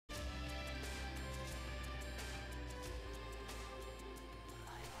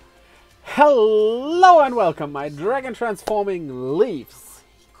Hello and welcome, my dragon transforming Leafs.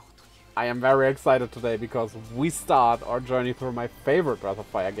 I am very excited today because we start our journey through my favorite Breath of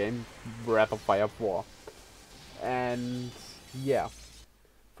Fire game, Breath of Fire 4. And yeah,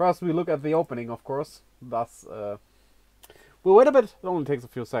 first we look at the opening, of course. Thus, we'll wait a bit, it only takes a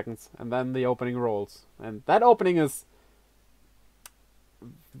few seconds, and then the opening rolls. And that opening is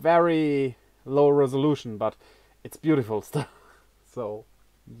very low resolution, but it's beautiful stuff. So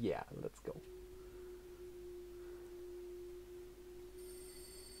yeah, let's go.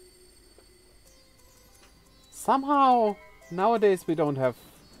 Somehow, nowadays we don't have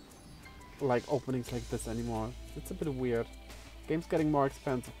like openings like this anymore. It's a bit weird. Game's getting more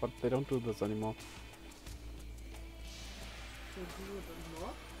expensive, but they don't do this anymore. They do it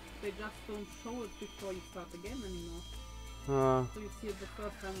anymore. They just don't show it before you start the game anymore. So you see it the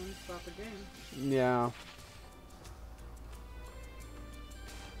first time when you start the game. Yeah.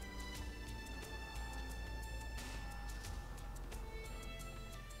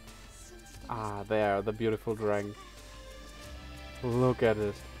 Ah, there, the beautiful dragon. Look at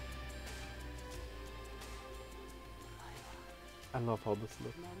it. I love how this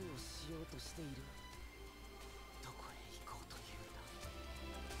looks.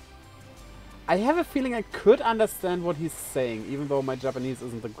 I have a feeling I could understand what he's saying, even though my Japanese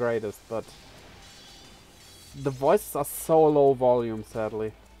isn't the greatest, but the voices are so low volume,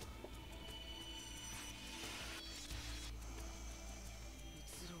 sadly.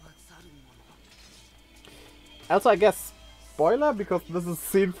 Also, I guess, spoiler, because this is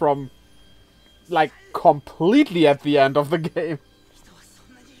seen from, like, completely at the end of the game.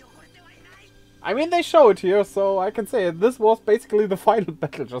 I mean, they show it here, so I can say it. This was basically the final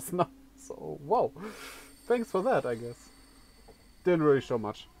battle just now. So, whoa. Thanks for that, I guess. Didn't really show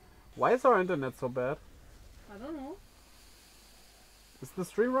much. Why is our internet so bad? I don't know. Is the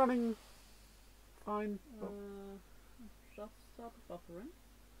stream running fine? Just start buffering.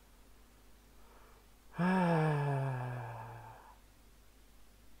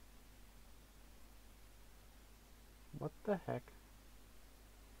 What the heck?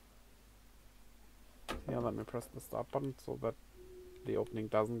 Yeah, let me press the start button so that the opening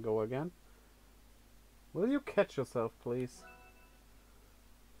doesn't go again. Will you catch yourself, please?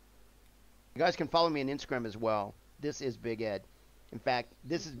 You guys can follow me on Instagram as well. This is Big Ed. In fact,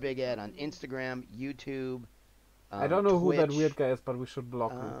 this is Big Ed on Instagram, YouTube, I don't know Twitch, who that weird guy is, but we should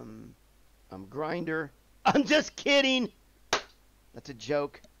block him. Grindr. I'm just kidding. That's a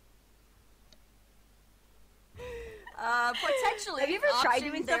joke. Potentially. Have you ever tried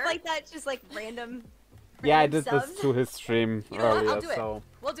doing stuff like that? Just like random. Yeah, I random did subs? this to his stream You know what? earlier, I'll do it. so...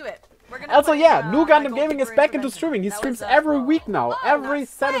 We'll do it. We're gonna Also, put yeah, in, New Gundam my Gaming is goalkeeper back into intervention. streaming. He That streams was, every week now. Oh, Every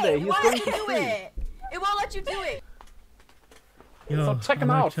that's Saturday right. he's Why going don't to you do stream. it? It won't let you do it. Yo, So check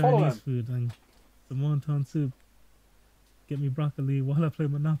him I like out, follow Chinese him. food and some wonton soup. Get me broccoli while I play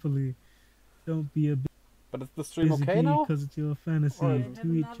Monopoly. Don't be a But is the stream busy okay bee now? because it's your fantasy Or-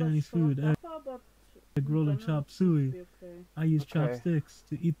 to eat Chinese food. Egg roll and chop suey. I use Okay. chopsticks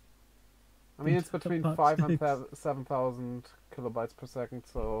to eat. I mean, it's between Pot 5 and sticks. 7,000 kilobytes per second,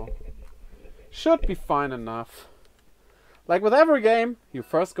 so... should be fine enough. Like with every game, you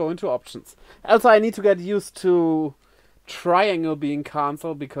first go into options. Also, I need to get used to triangle being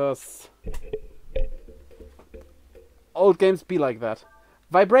cancelled, because... old games be like that.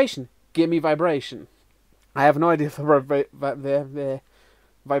 Vibration. Give me vibration. I have no idea if the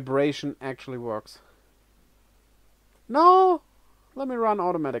vibration actually works. No! Let me run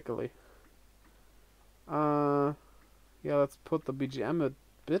automatically. Yeah, let's put the BGM a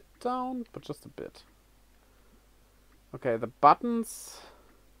bit down, but just a bit. Okay, the buttons...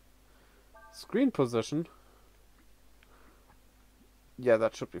 screen position. Yeah,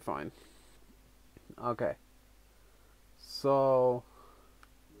 that should be fine. Okay. So...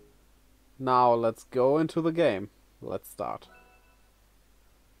 now let's go into the game. Let's start.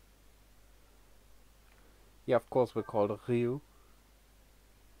 Yeah, of course we're called Ryu.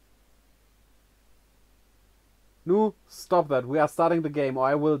 No, stop that. We are starting the game, or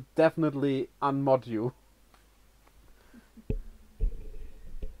I will definitely unmod you.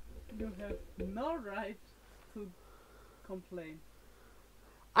 You have no right to complain.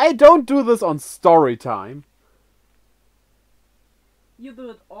 I don't do this on story time. You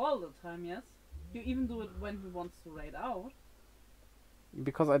do it all the time, yes? You even do it when he wants to raid out.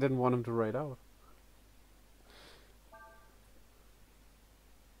 Because I didn't want him to raid out.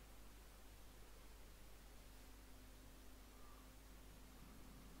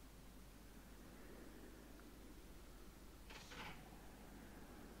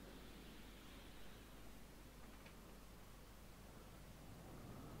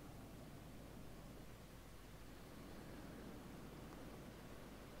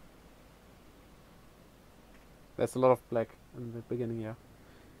 There's a lot of black in the beginning here.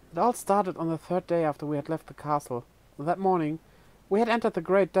 It all started on the third day after we had left the castle. That morning, we had entered the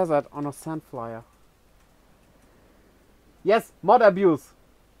great desert on a sand flyer. Yes, mod abuse!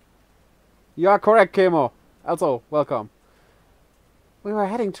 You are correct, Kemo. Also, welcome. We were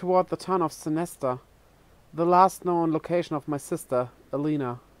heading toward the town of Sinesta, the last known location of my sister,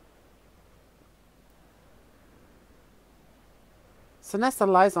 Alina. Sinesta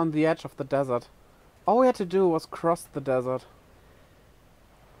lies on the edge of the desert. All we had to do was cross the desert.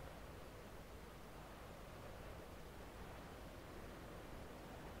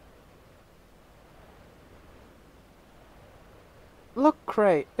 Look,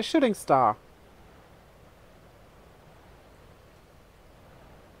 Cray, a shooting star.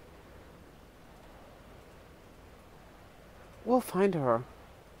 We'll find her.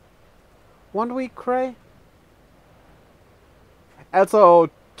 Won't we, Cray? Also,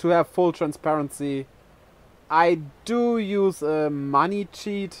 to have full transparency, I do use a money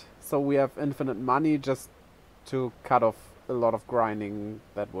cheat, so we have infinite money just to cut off a lot of grinding.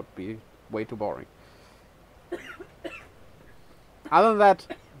 That would be way too boring. Other than that,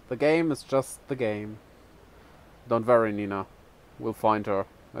 the game is just the game. Don't worry, Nina. We'll find her.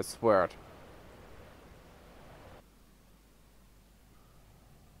 I swear it.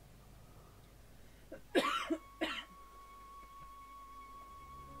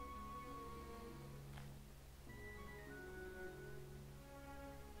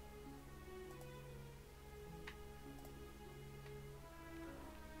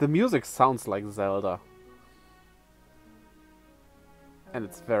 The music sounds like Zelda. And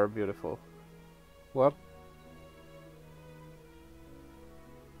it's very beautiful. What?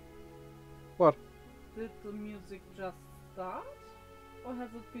 What? Did the music just start? Or has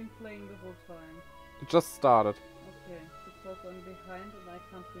it been playing the whole time? It just started. Okay, because I'm behind and I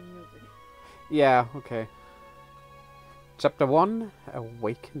can't hear music. Yeah, okay. Chapter 1,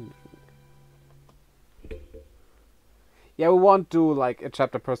 Awakening. Yeah, we won't do like a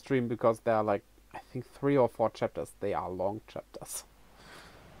chapter per stream because there are like, I think 3 or 4 chapters. They are long chapters.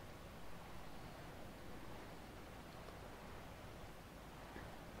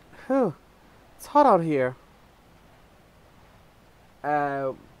 Whew. It's hot out here.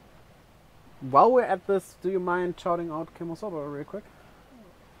 While we're at this, do you mind shouting out Kemosoba real quick?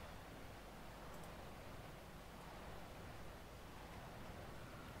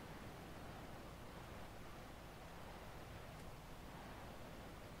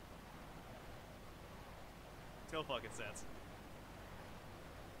 No fucking sense.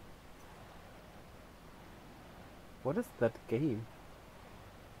 What is that game?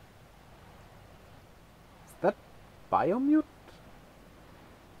 Is that Biomute?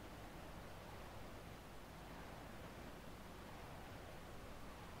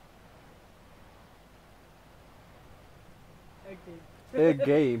 Okay. A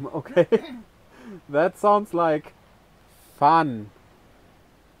game, okay. That sounds like fun.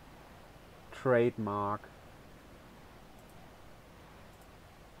 Trademark.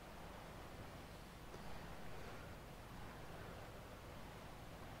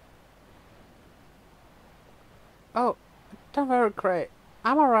 Oh, don't worry, Cray.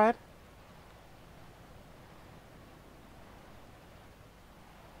 I'm alright.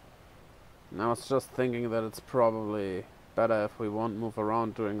 I was just thinking that it's probably better if we won't move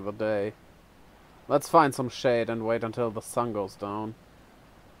around during the day. Let's find some shade and wait until the sun goes down.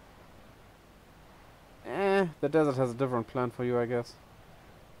 The desert has a different plan for you, I guess.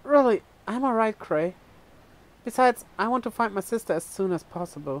 Really, I'm alright, Cray. Besides, I want to find my sister as soon as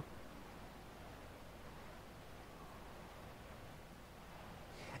possible.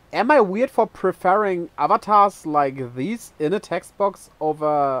 Am I weird for preferring avatars like these in a text box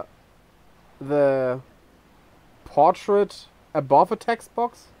over the portrait above a text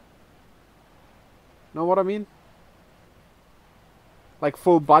box? Know what I mean? Like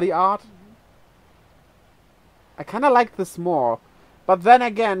full body art? I kinda like this more. But then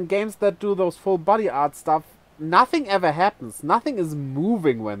again, games that do those full body art stuff, nothing ever happens. Nothing is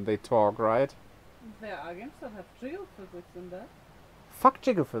moving when they talk, right? There are games that have geophysics in that. Fuck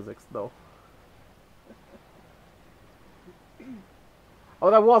jiggle physics, though. Oh,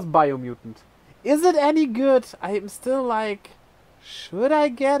 that was Biomutant. Is it any good? I'm still like, should I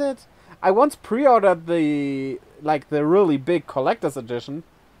get it? I once pre-ordered the really big collector's edition,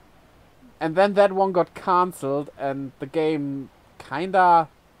 and then that one got cancelled, and the game kinda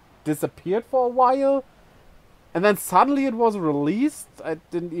disappeared for a while, and then suddenly it was released. I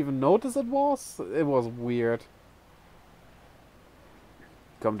didn't even notice it was. It was weird.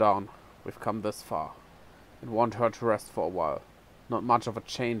 Come down. We've come this far. It won't hurt to rest for a while. Not much of a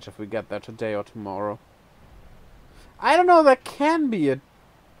change if we get there today or tomorrow. I don't know, there can be a...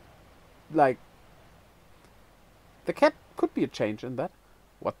 Like... There could be a change in that.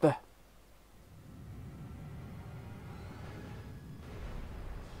 What the...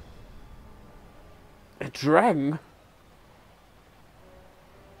 A dragon?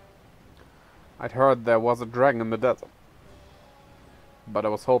 I'd heard there was a dragon in the desert. But I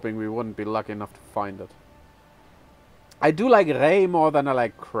was hoping we wouldn't be lucky enough to find it. I do like Rei more than I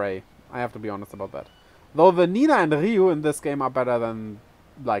like Cray. I have to be honest about that. Though the Nina and Ryu in this game are better than,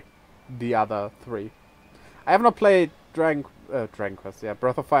 like, the other three. I have not played Dragon Quest, yeah,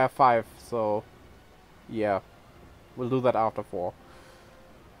 Breath of Fire 5, so... Yeah. We'll do that after 4.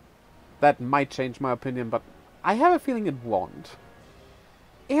 That might change my opinion, but I have a feeling it won't.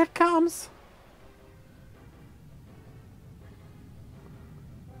 Here it comes!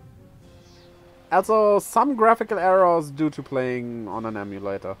 Also, some graphical errors due to playing on an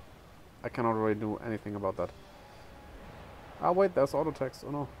emulator. I cannot really do anything about that. Ah, wait, there's auto text.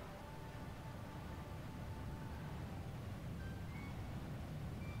 Oh no.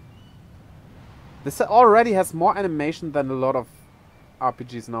 This already has more animation than a lot of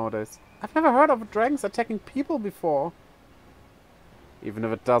RPGs nowadays. I've never heard of dragons attacking people before. Even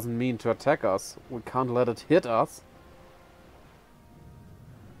if it doesn't mean to attack us, we can't let it hit us.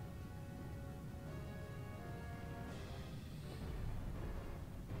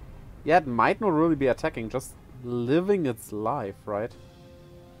 Yeah, it might not really be attacking, just living its life, right?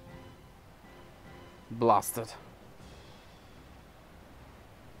 Blasted.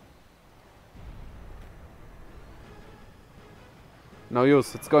 No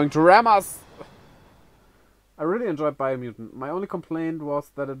use, it's going to ram us! I really enjoyed Biomutant. My only complaint was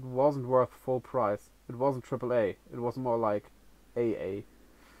that it wasn't worth full price. It wasn't AAA, it was more like AA.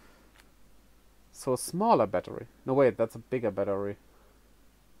 So a smaller battery. No wait, that's a bigger battery.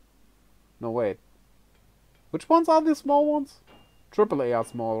 No, wait. Which ones are the small ones? AAA are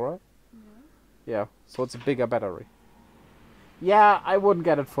small, right? Yeah, so it's a bigger battery. Yeah, I wouldn't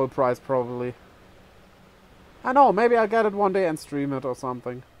get it full price, probably. I know, maybe I'll get it one day and stream it or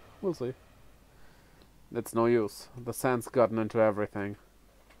something. We'll see. It's no use. The sand's gotten into everything.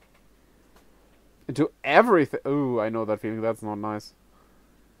 Into everything? Ooh, I know that feeling. That's not nice.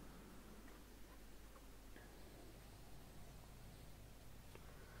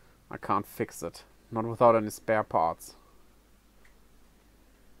 I can't fix it. Not without any spare parts.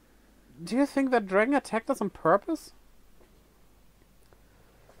 Do you think that dragon attacked us on purpose?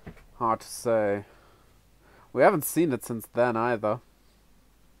 Hard to say. We haven't seen it since then either.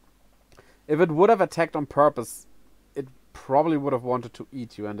 If it would have attacked on purpose, it probably would have wanted to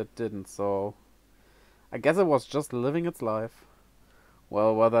eat you, and it didn't, so... I guess it was just living its life.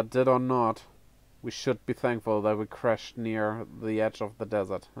 Well, whether it did or not, we should be thankful that we crashed near the edge of the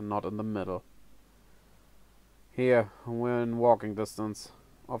desert and not in the middle. Here, we're in walking distance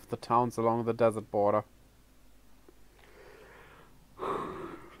of the towns along the desert border.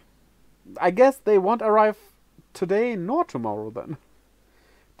 I guess they won't arrive today nor tomorrow then.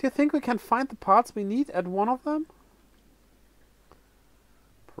 Do you think we can find the parts we need at one of them?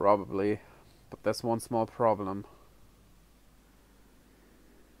 Probably, but there's one small problem.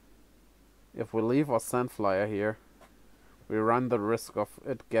 If we leave our Sandflyer here, we run the risk of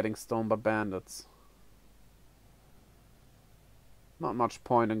it getting stolen by bandits. Not much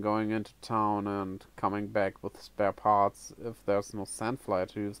point in going into town and coming back with spare parts if there's no Sandflyer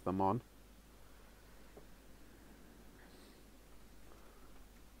to use them on.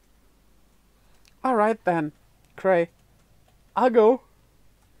 Alright then, Cray. I'll go.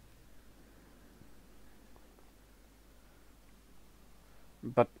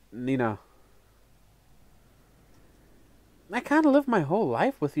 But, Nina... I can't live my whole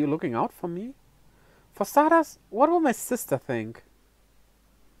life with you looking out for me. For starters, what will my sister think?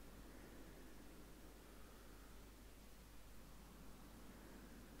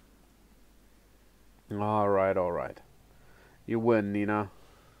 Alright, alright. You win, Nina.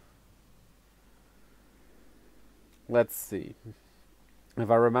 Let's see.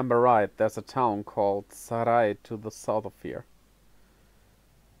 If I remember right, there's a town called Sarai to the south of here.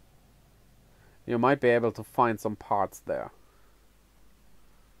 You might be able to find some parts there.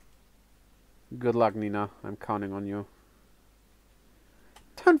 Good luck, Nina. I'm counting on you.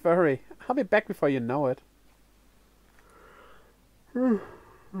 Don't worry. I'll be back before you know it.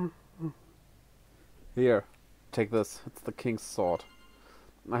 Here. Take this. It's the king's sword.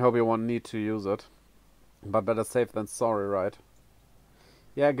 I hope you won't need to use it. But better safe than sorry, right?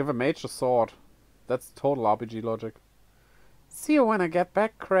 Yeah, give a mage a sword. That's total RPG logic. See you when I get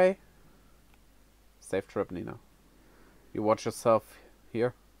back, Cray. Safe trip, Nina. You watch yourself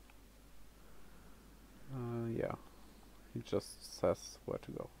here? Yeah. He just says where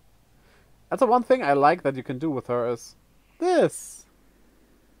to go. That's the one thing I like that you can do with her is this.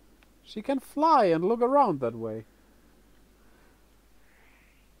 She can fly and look around that way.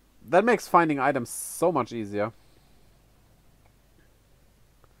 That makes finding items so much easier.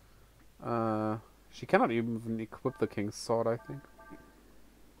 She cannot even equip the king's sword, I think.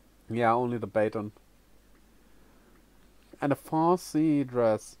 Yeah, only the baton. And a fancy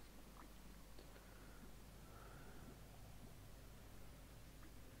dress.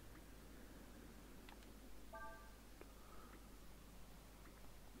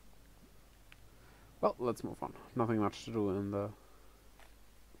 Well, let's move on. Nothing much to do in the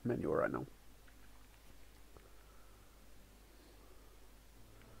menu right now.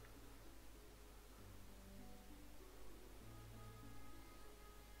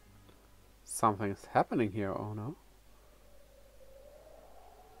 Something's happening here, oh no.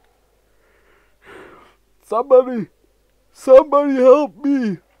 Somebody! Somebody help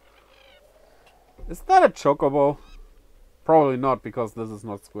me! Is that a chocobo? Probably not, because this is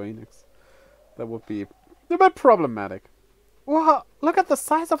not Square Enix. That would be a bit problematic. Wow, look at the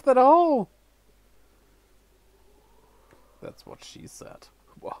size of that hole! That's what she said.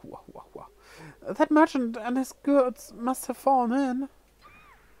 Wow, wow, wow, wow. That merchant and his goods must have fallen in.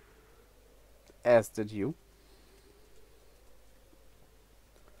 As did you.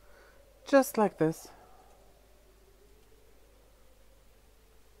 Just like this.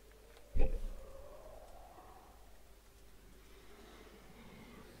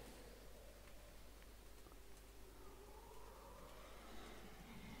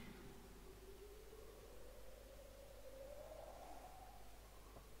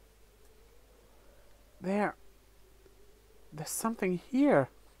 There's something here.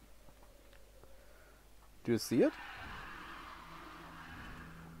 Do you see it?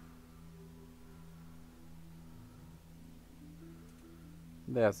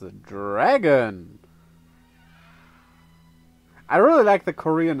 There's a dragon. I really like the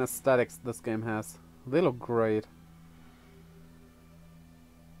Korean aesthetics this game has. They look great.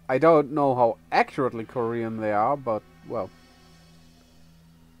 I don't know how accurately Korean they are, but, well.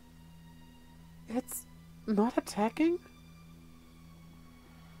 It's not attacking?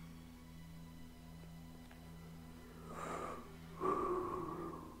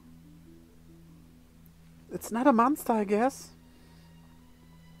 It's not a monster, I guess.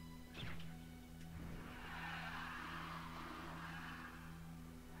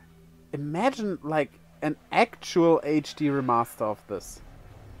 Imagine, like, an actual HD remaster of this.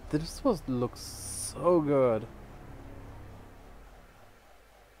 This would look so good.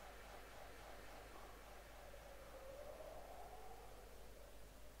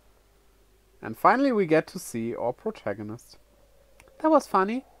 And finally we get to see our protagonist. That was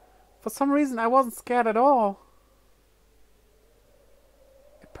funny. For some reason I wasn't scared at all.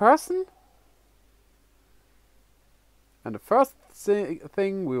 A person? And the first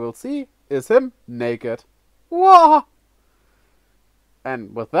thing we will see is him naked. Whoa!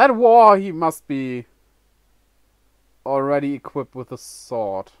 And with that war he must be already equipped with a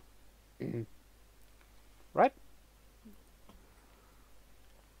sword. Right?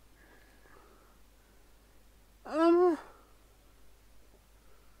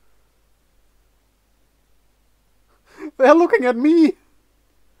 They're looking at me!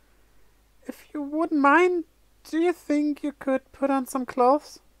 If you wouldn't mind, do you think you could put on some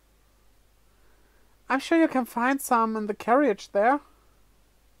clothes? I'm sure you can find some in the carriage there.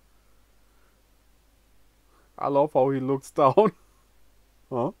 I love how he looks down.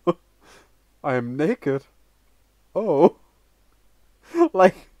 Huh? I am naked. Oh.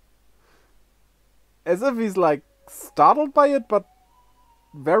 Like, as if he's like startled by it, but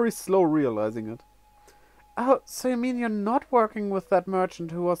very slow realizing it. Oh, so you mean you're not working with that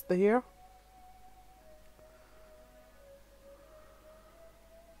merchant who was here?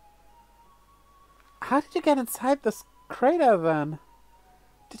 How did you get inside this crater then?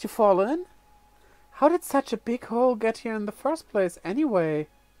 Did you fall in? How did such a big hole get here in the first place anyway?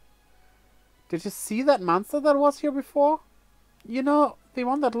 Did you see that monster that was here before? You know, the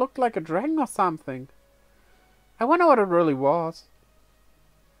one that looked like a dragon or something. I wonder what it really was.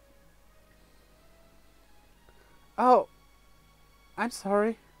 Oh, I'm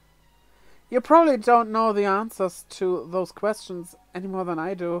sorry. You probably don't know the answers to those questions any more than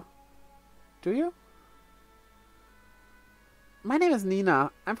I do. Do you? My name is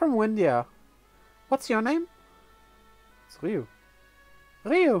Nina. I'm from Windia. What's your name? It's Ryu.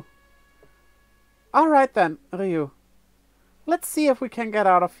 Ryu! Alright then, Ryu. Let's see if we can get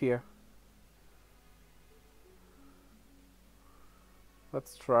out of here.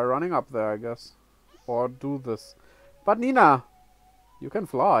 Let's try running up there, I guess. Or do this. But Nina, you can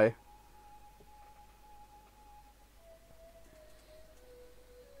fly.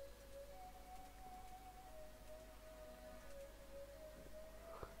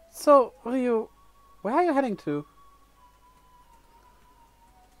 So, Ryu, where are you heading to?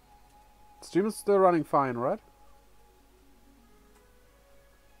 Stream is still running fine, right?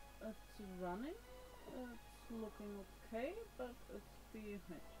 It's running. It's looking okay, but it's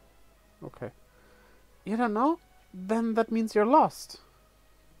behind. Okay. You don't know? Then that means you're lost.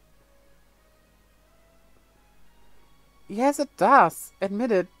 Yes, it does.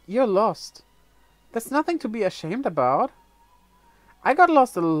 Admit it, you're lost. There's nothing to be ashamed about. I got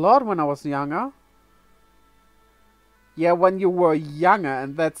lost a lot when I was younger. Yeah, when you were younger,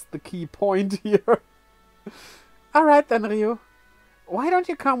 and that's the key point here. Alright then, Ryu. Why don't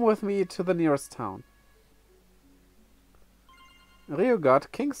you come with me to the nearest town? Ryu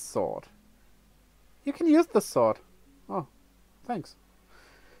got King's sword. You can use the sword. Oh, thanks.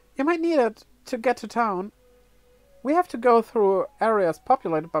 You might need it to get to town. We have to go through areas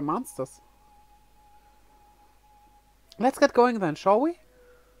populated by monsters. Let's get going then, shall we?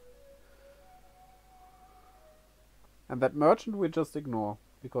 And that merchant we just ignore,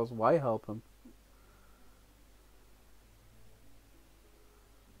 because why help him?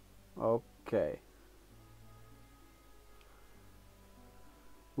 Okay.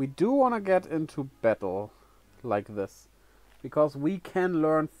 We do want to get into battle like this, because we can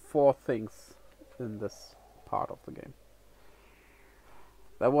learn 4 things in this part of the game.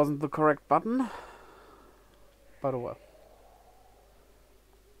 That wasn't the correct button, but oh well.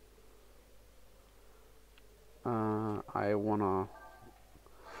 I wanna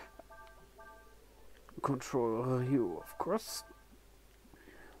control you, of course.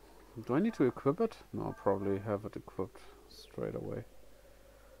 Do I need to equip it? No, I'll probably have it equipped straight away.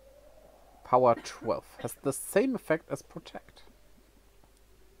 Power 12 has the same effect as protect.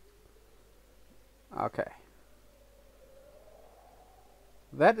 Okay.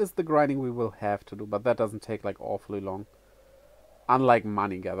 That is the grinding we will have to do, but that doesn't take like awfully long. Unlike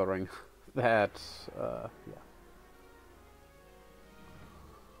money gathering. That, yeah.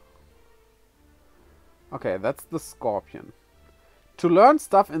 Okay, that's the scorpion. To learn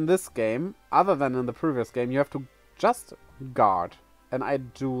stuff in this game, other than in the previous game, you have to just guard. And I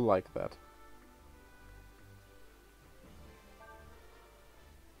do like that.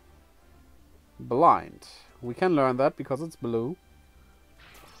 Blind. We can learn that because it's blue.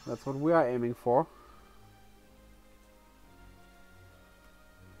 That's what we are aiming for.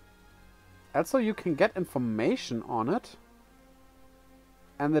 Also, you can get information on it.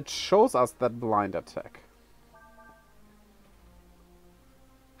 And it shows us that blind attack.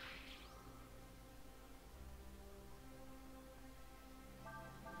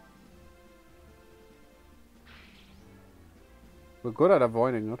 We're good at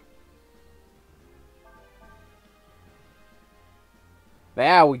avoiding it.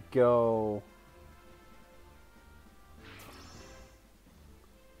 There we go.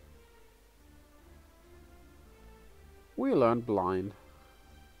 We learned blind.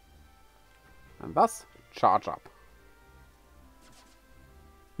 And thus, charge up.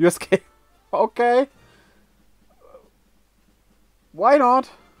 You escape. Okay. Why not?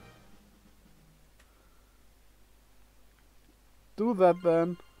 Do that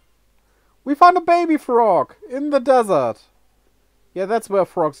then. We found a baby frog in the desert. Yeah, that's where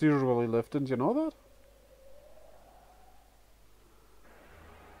frogs usually live. Didn't you know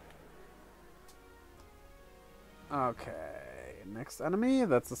that? Okay. Next enemy.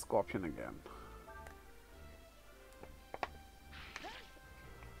 That's a scorpion again.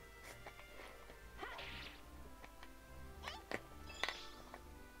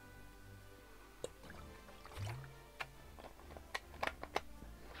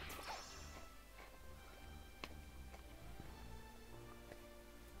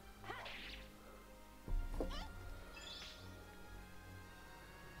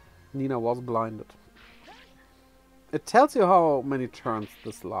 Nina was blinded. It tells you how many turns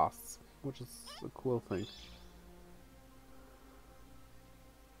this lasts, which is a cool thing.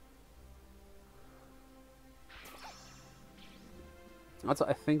 Also,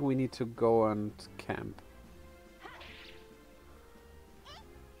 I think we need to go and camp.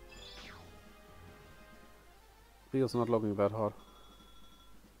 Rio's not looking that hot.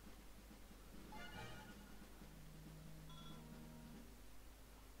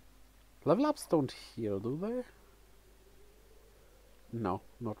 Level ups don't heal, do they? No,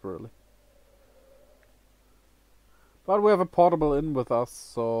 not really. But we have a portable inn with us,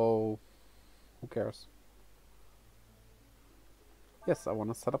 so who cares? Yes, I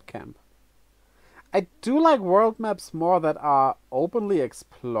want to set up camp. I do like world maps more that are openly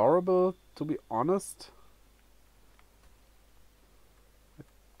explorable, to be honest. I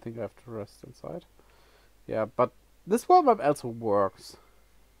think I have to rest inside. Yeah, but this world map also works.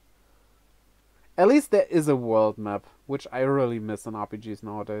 At least there is a world map, which I really miss in RPGs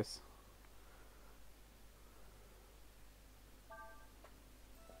nowadays.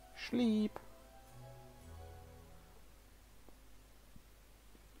 Sleep.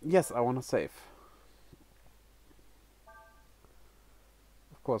 Yes, I want to save.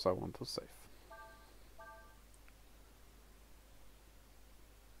 Of course I want to save.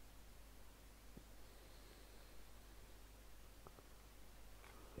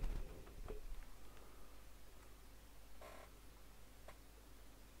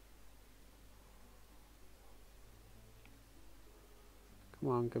 Come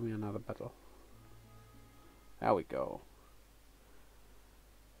on, give me another battle. There we go.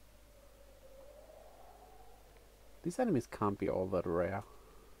 These enemies can't be all that rare.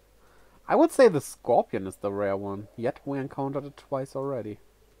 I would say the scorpion is the rare one, yet we encountered it twice already.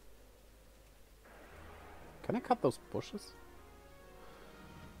 Can I cut those bushes?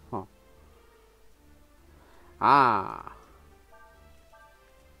 Huh. Ah.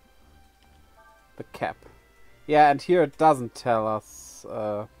 The cap. Yeah, and here it doesn't tell us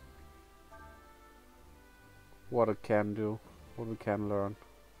what it can do, what we can learn.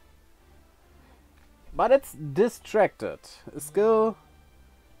 But it's distracted. A skill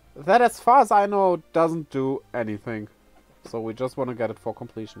that, as far as I know, doesn't do anything. So we just want to get it for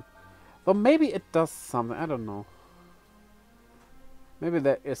completion. Though maybe it does something, I don't know. Maybe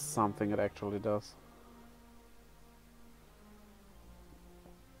there is something it actually does.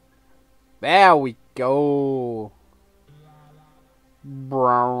 There we go.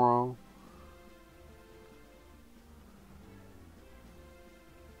 Bro.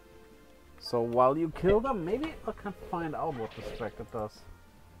 So while you kill them, maybe I can find out what distracted does.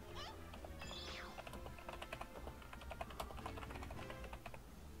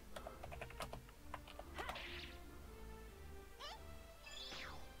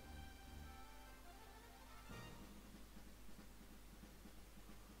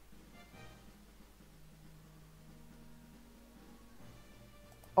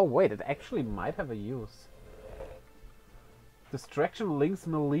 Oh wait, it actually might have a use. Distraction links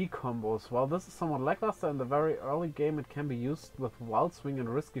melee combos. While this is somewhat lackluster in the very early game, it can be used with Wild Swing and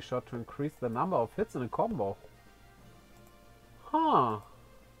Risky Shot to increase the number of hits in a combo. Huh.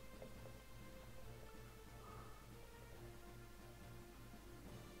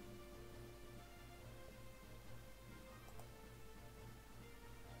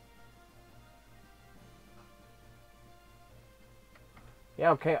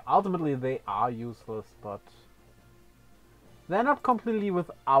 Yeah, okay, ultimately they are useless, but they're not completely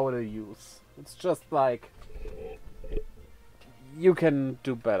without a use. It's just like, you can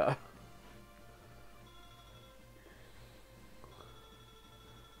do better.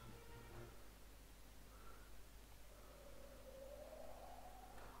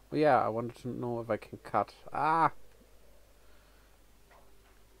 But yeah, I wanted to know if I can cut. Ah!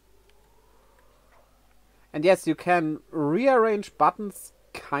 And yes, you can rearrange buttons,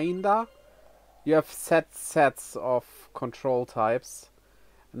 kinda. You have sets of control types.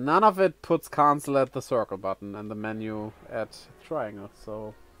 None of it puts cancel at the circle button and the menu at triangle,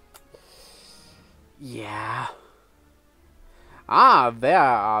 so... yeah. Ah, there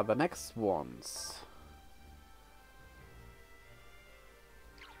are the next ones.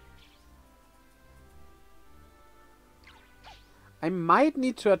 I might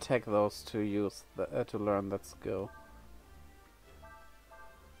need to attack those to use the, to learn that skill.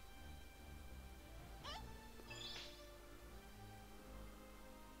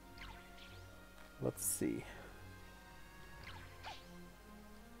 Let's see.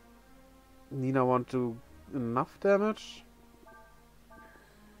 Nina want to do enough damage?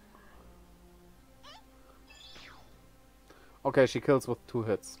 Okay, she kills with 2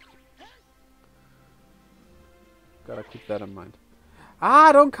 hits. Gotta keep that in mind.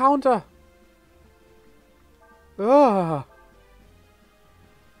 Ah, don't counter! Ugh.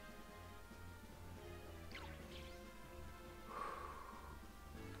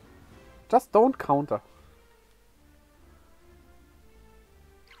 Just don't counter.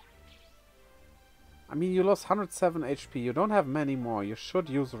 I mean, you lost 107 HP. You don't have many more. You should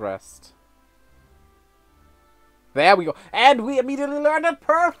use rest. There we go. And we immediately learned that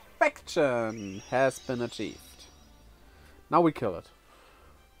perfection has been achieved. Now we kill it.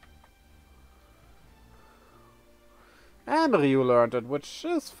 And Ryu learned it, which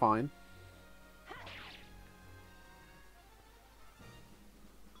is fine.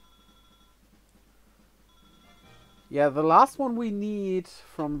 Yeah, the last one we need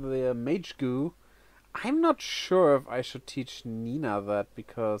from the Mage Goo. I'm not sure if I should teach Nina that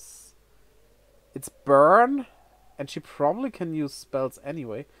because it's burn and she probably can use spells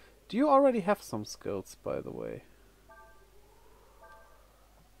anyway. Do you already have some skills, by the way?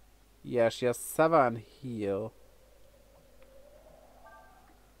 Yeah, she has Sever and Heal.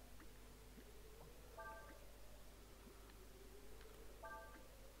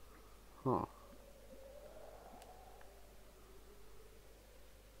 Huh.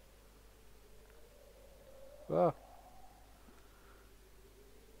 Well,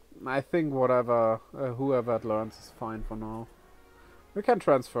 I think whatever, whoever it learns is fine for now. We can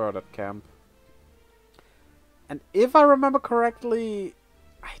transfer it at camp. And if I remember correctly,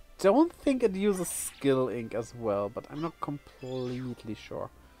 I don't think it uses skill ink as well, but I'm not completely sure.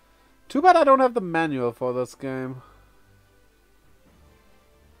 Too bad I don't have the manual for this game.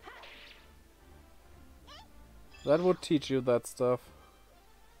 That would teach you that stuff.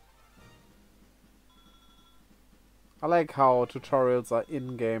 I like how tutorials are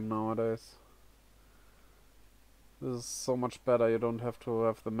in-game nowadays. This is so much better. You don't have to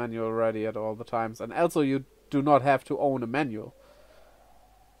have the manual ready at all the times. And also you do not have to own a manual.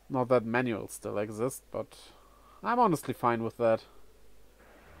 Not that manuals still exist, but I'm honestly fine with that.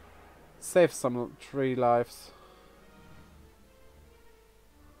 Save some tree lives.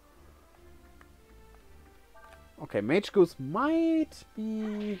 Okay, Mage Goose might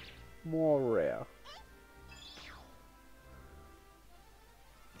be more rare.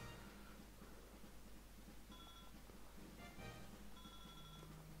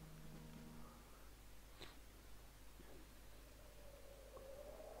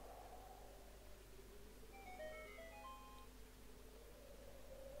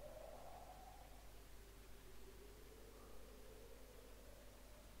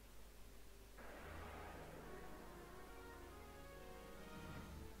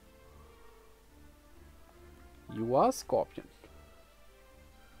 You are Scorpion.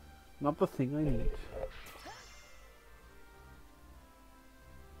 Not the thing I need.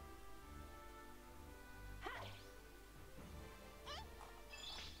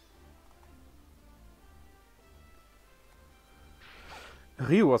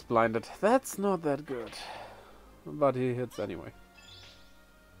 Ryu was blinded. That's not that good. But he hits anyway.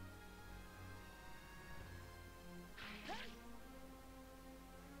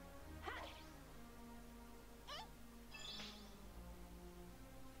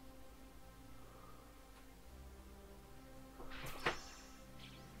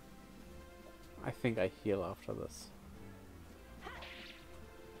 I think I heal after this.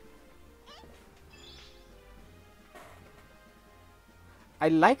 I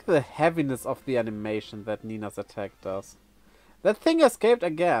like the heaviness of the animation that Nina's attack does. That thing escaped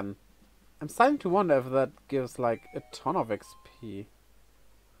again. I'm starting to wonder if that gives like a ton of XP.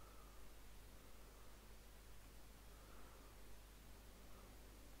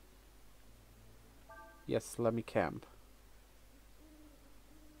 Yes, let me camp.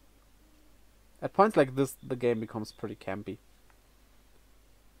 At points like this, the game becomes pretty campy.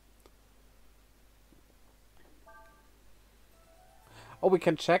 Oh, we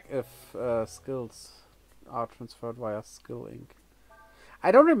can check if skills are transferred via skill ink.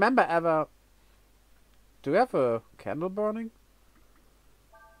 I don't remember ever... Do we have a candle burning?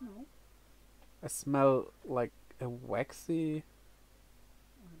 No. I smell like a waxy...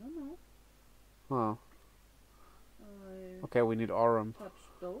 I don't know. Huh. I Okay, we need Aurum. touched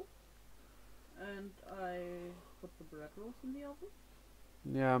stove. And I put the bread rolls in the oven.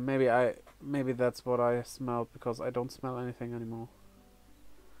 Yeah, maybe that's what I smelled because I don't smell anything anymore.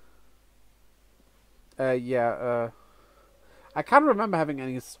 I can't remember having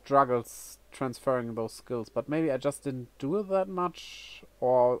any struggles transferring those skills, but maybe I just didn't do it that much,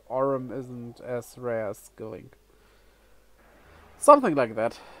 or Aurum isn't as rare as skilling. Something like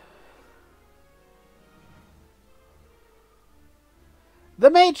that. The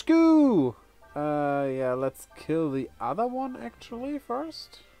Mage Goo! Yeah, let's kill the other one actually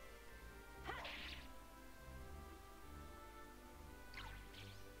first.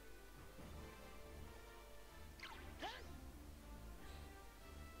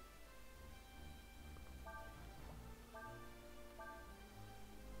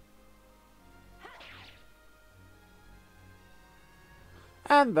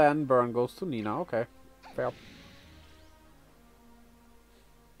 And then burn goes to Nina. Okay, fair.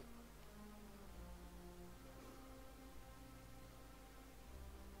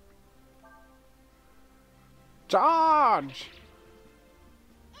 Charge!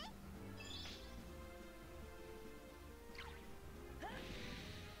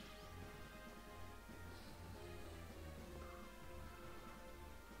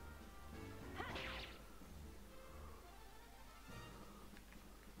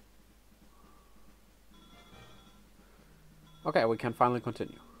 Okay, we can finally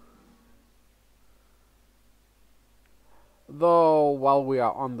continue. Though, while we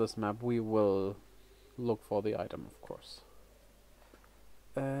are on this map, we will look for the item, of course.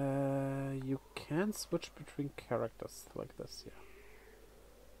 You can switch between characters like this, yeah.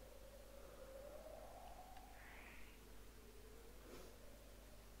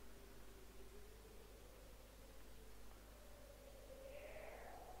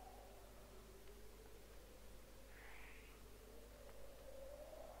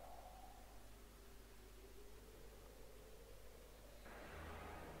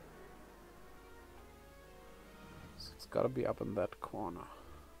 So it's gotta be up in that corner.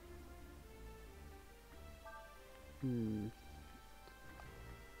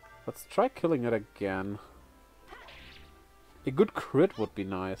 Let's try killing it again. A good crit would be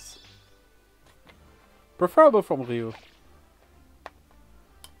nice. Preferable from Rief.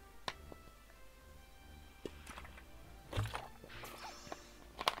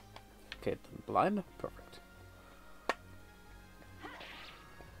 Okay, then blind. Perfect.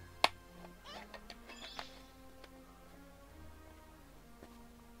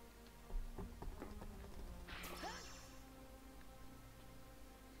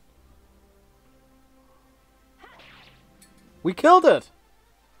 We killed it!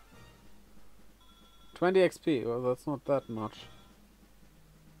 20 XP. Well, that's not that much.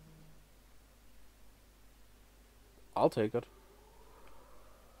 I'll take it.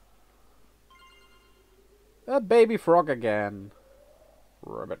 A baby frog again.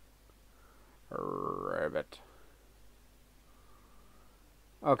 Rabbit. Rabbit.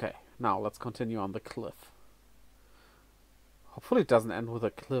 Okay, now let's continue on the cliff. Hopefully it doesn't end with a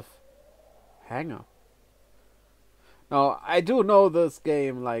cliff hanger. Now, I do know this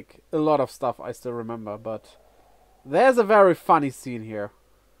game, like, a lot of stuff I still remember, but there's a very funny scene here.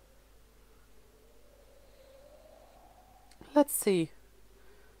 Let's see.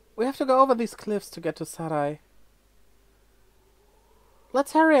 We have to go over these cliffs to get to Sarai.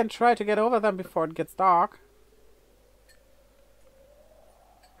 Let's hurry and try to get over them before it gets dark.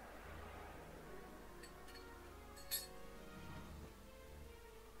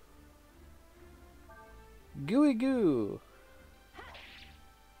 Gooey goo.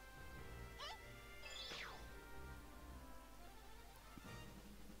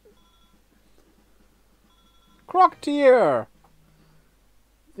 Croctier!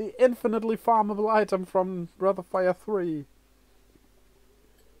 The infinitely farmable item from Breath of Fire 3.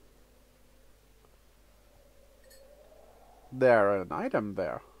 There's an item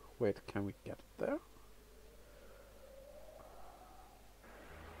there. Wait, can we get it there?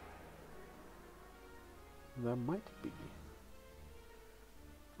 There might be.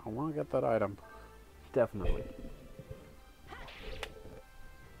 I want to get that item. Definitely.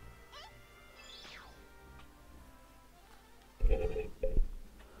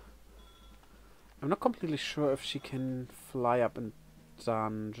 I'm not completely sure if she can fly up in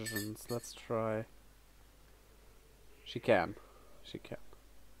dungeons. Let's try. She can. She can.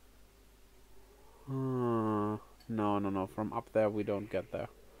 No. From up there we don't get there.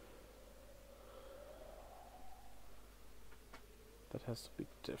 That has to be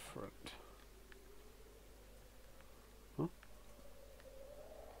different. Huh?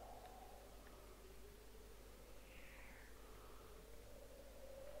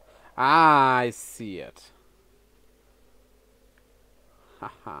 Ah, I see it.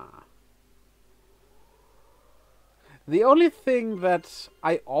 Haha. The only thing that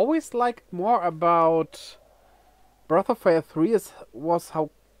I always liked more about Breath of Fire 3 was how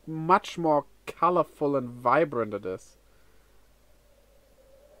much more colorful and vibrant it is.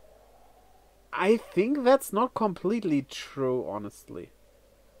 I think that's not completely true, honestly.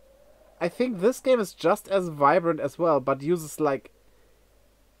 I think this game is just as vibrant as well, but uses like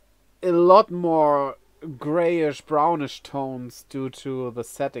a lot more grayish, brownish tones due to the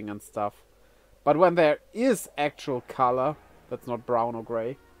setting and stuff. But when there is actual color, that's not brown or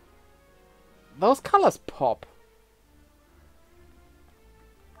gray, those colors pop.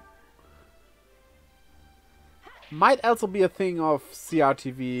 Might also be a thing of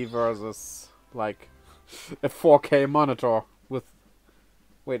CRTV versus like a 4K monitor with...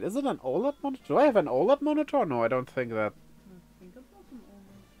 Wait, is it an OLED monitor? Do I have an OLED monitor? No, I don't think that. I think it was an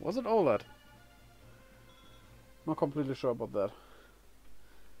OLED. Was it OLED? Not completely sure about that.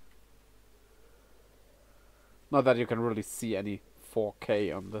 Not that you can really see any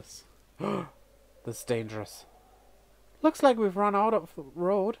 4K on this. This is dangerous. Looks like we've run out of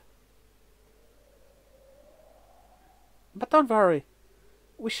road. But don't worry.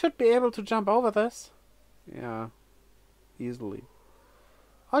 We should be able to jump over this. Yeah. Easily.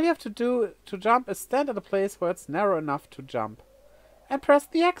 All you have to do to jump is stand at a place where it's narrow enough to jump. And press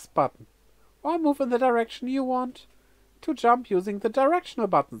the X button. Or move in the direction you want to jump using the directional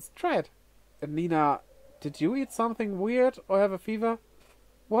buttons. Try it. And Nina, did you eat something weird or have a fever?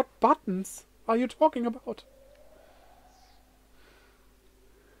 What buttons are you talking about?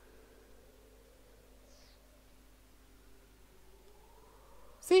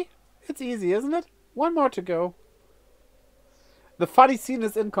 See? It's easy, isn't it? One more to go. The funny scene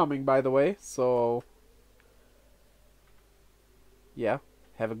is incoming, by the way, so... yeah,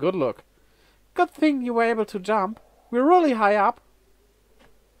 have a good look. Good thing you were able to jump. We're really high up.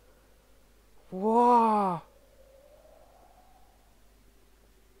 Whoa.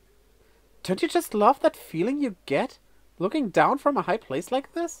 Don't you just love that feeling you get looking down from a high place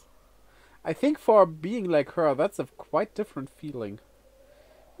like this? I think for being like her, that's a quite different feeling.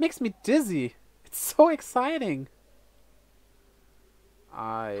 Makes me dizzy. It's so exciting.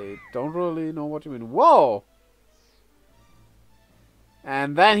 I don't really know what you mean. Whoa!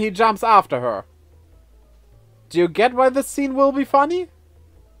 And then he jumps after her. Do you get why this scene will be funny?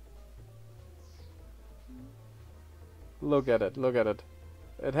 Look at it, look at it.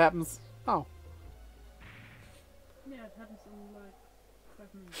 It happens. Oh. Yeah, it happens in like 5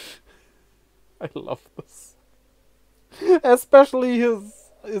 minutes. I love this. Especially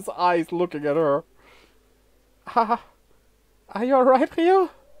his eyes looking at her. Haha. Are you alright, Rio?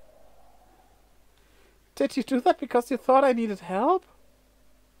 Did you do that because you thought I needed help?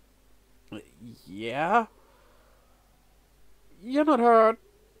 Yeah. You're not hurt,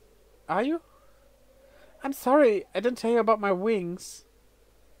 are you? I'm sorry, I didn't tell you about my wings.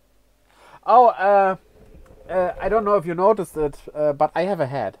 Oh, I don't know if you noticed it, but I have a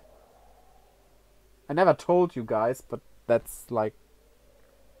head. I never told you guys, but that's like...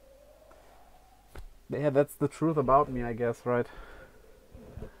 yeah, that's the truth about me, I guess, right?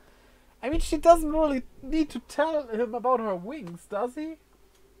 I mean, she doesn't really need to tell him about her wings, does he?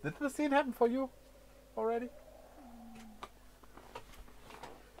 Did the scene happen for you already?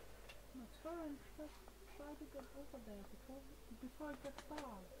 Let's try and try to get over there before it gets dark.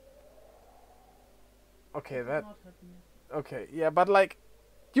 Okay, It's that... not happening. okay, yeah, but like...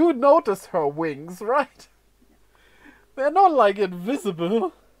 you notice her wings, right? They're not like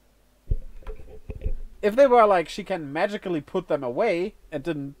invisible. If they were like she can magically put them away and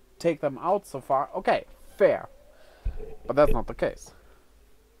didn't take them out so far, okay, fair. But that's not the case.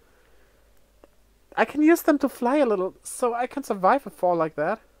 I can use them to fly a little, so I can survive a fall like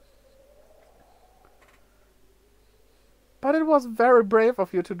that. But it was very brave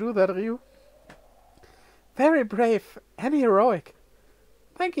of you to do that, Ryu. Very brave and heroic.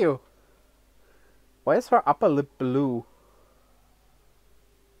 Thank you. Why is her upper lip blue?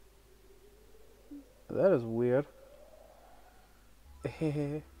 That is weird.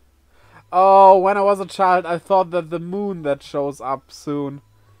 Oh, when I was a child, I thought that the moon that shows up soon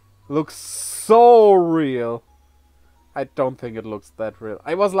looks so real. I don't think it looks that real.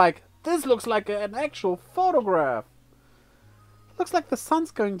 I was like, this looks like an actual photograph. Looks like the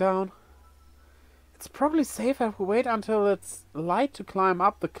sun's going down. It's probably safer if we wait until it's light to climb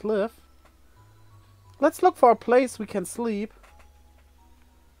up the cliff. Let's look for a place we can sleep.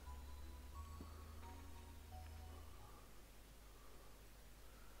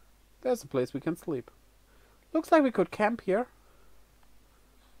 There's a place we can sleep. Looks like we could camp here.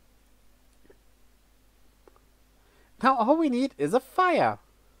 Now all we need is a fire.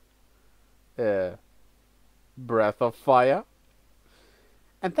 Breath of fire.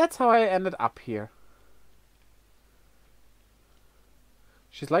 And that's how I ended up here.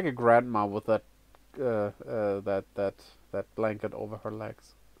 She's like a grandma with that that blanket over her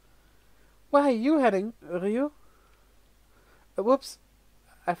legs. Where are you heading, Ryu? Whoops,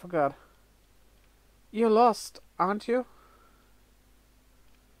 I forgot. You're lost, aren't you?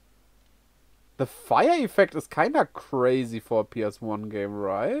 The fire effect is kinda crazy for a PS1 game,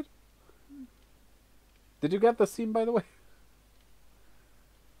 right? Did you get the scene, by the way?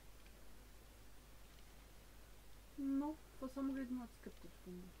 No, for some reason I skipped it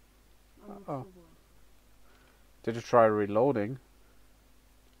from me. I'm not Oh. sure why. Did you try reloading?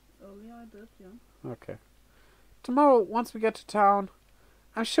 Earlier I did, yeah. Okay. Tomorrow, once we get to town,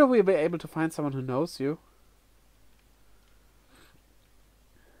 I'm sure we'll be able to find someone who knows you.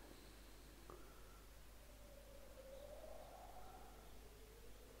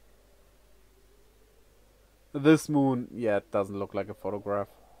 This moon, yeah, it doesn't look like a photograph.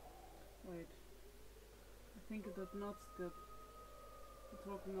 Wait. I think it did not skip.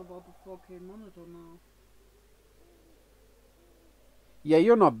 We're talking about the 4K monitor now. Yeah,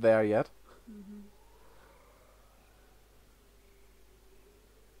 you're not there yet. Mm-hmm.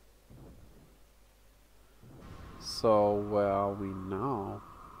 So, where are we now?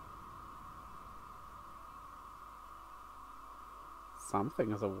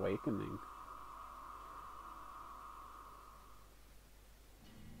 Something is awakening.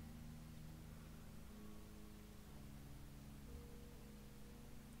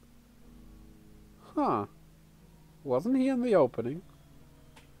 Huh. Wasn't he in the opening?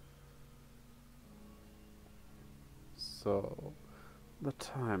 So, the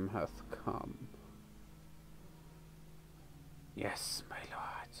time hath come. Yes, my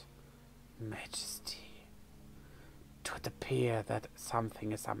lord. Majesty. It appear that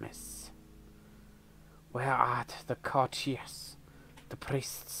something is amiss. Where are the courtiers, the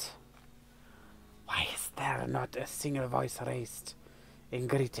priests? Why is there not a single voice raised in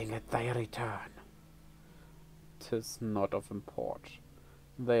greeting at thy return? 'Tis not of import.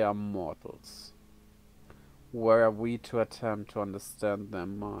 They are mortals. Were we to attempt to understand their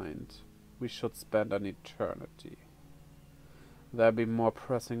mind, we should spend an eternity. There be more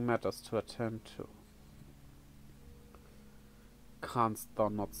pressing matters to attend to. Canst thou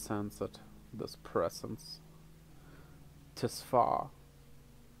not sense it, this presence? 'Tis far,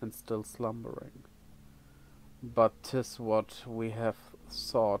 and still slumbering. But 'tis what we have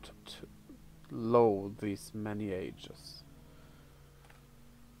sought to lo these many ages.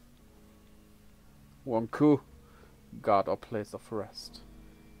 Wonku, guard or place of rest.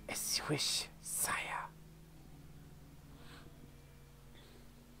 As you wish, sire.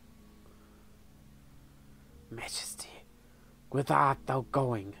 Majesty. Whither art thou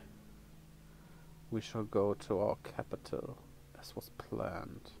going? We shall go to our capital, as was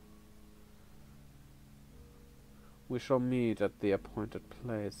planned. We shall meet at the appointed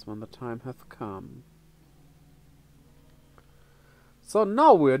place when the time hath come. So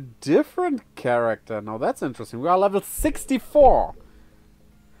now we're a different character. Now that's interesting. We are level 64.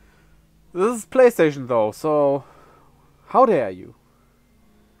 This is PlayStation though, so how dare you?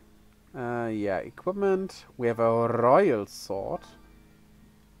 Yeah, equipment. We have a royal sword.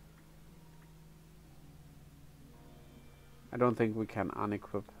 I don't think we can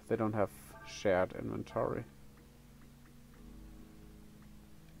unequip. They don't have shared inventory.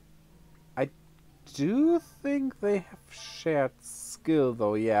 I do think they have shared skill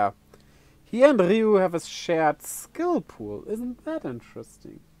though, yeah. He and Ryu have a shared skill pool. Isn't that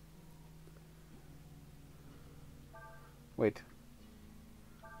interesting? Wait.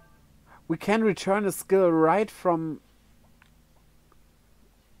 We can return a skill right from...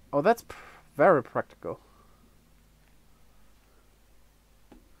 Oh, that's very practical.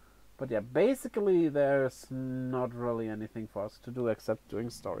 But yeah, basically there's not really anything for us to do except doing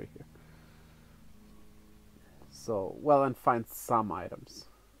story here. So, well, and find some items.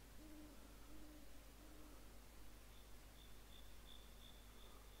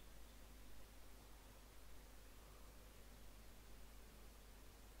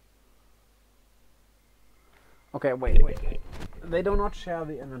 Okay, wait. They do not share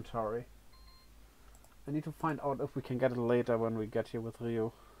the inventory. I need to find out if we can get it later when we get here with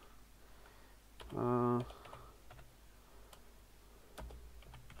Ryu.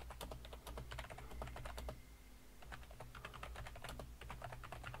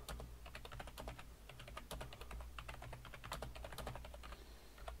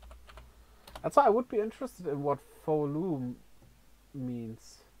 That's why I would be interested in what Folu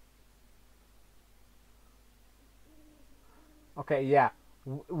means. Okay, yeah.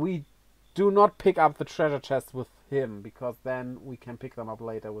 We do not pick up the treasure chest with him, because then we can pick them up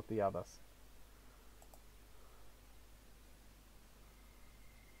later with the others.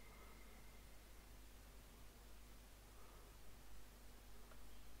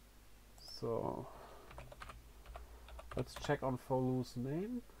 So, let's check on Folu's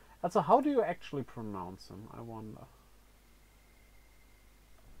name. Also, how do you actually pronounce him? I wonder.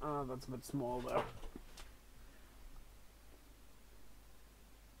 That's a bit small there.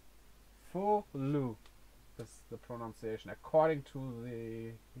 Folu is the pronunciation according to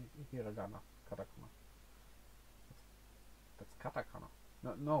the hiragana, katakana. That's katakana.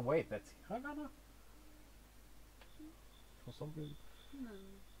 No, wait, that's hiragana? For some reason.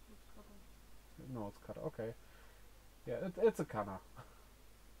 No, it's kata. Okay. Yeah, it's a kana.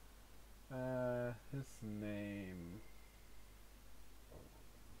 His name.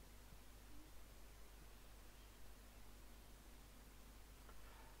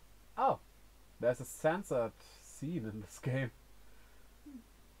 Oh, there's a censored scene in this game.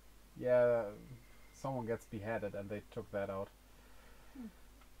 Yeah, someone gets beheaded and they took that out.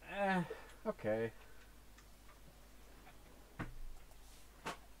 Okay.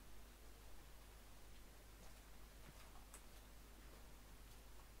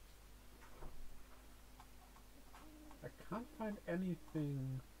 find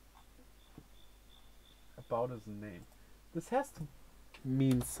anything about his name. This has to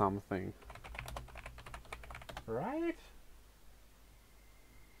mean something, right?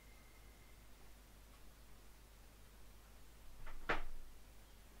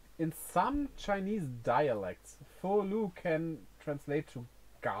 In some Chinese dialects, Fo Lu can translate to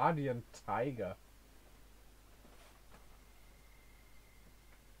guardian tiger.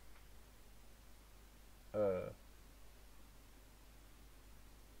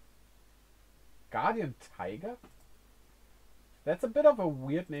 Guardian tiger? That's a bit of a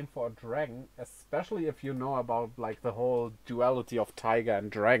weird name for a dragon, especially if you know about like the whole duality of tiger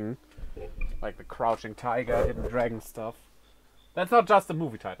and dragon. Like the crouching tiger, hidden dragon stuff. That's not just a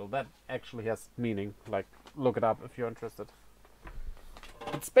movie title, that actually has meaning. Like, look it up if you're interested.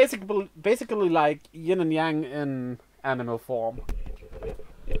 It's basically like yin and yang in animal form.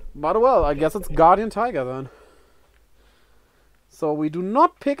 But well, I guess it's guardian tiger then. So we do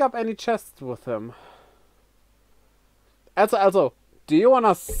not pick up any chests with him. Also, do you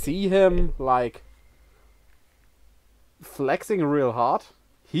wanna see him, like, flexing real hard?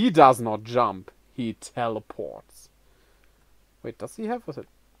 He does not jump. He teleports. Wait, does he have... He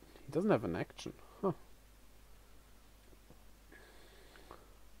doesn't have an action. Huh.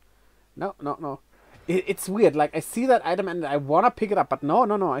 No. It's weird. Like, I see that item and I wanna pick it up, but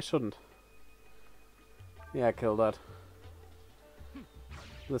no, I shouldn't. Yeah, kill that.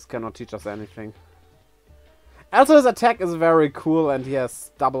 This cannot teach us anything. Also, his attack is very cool and he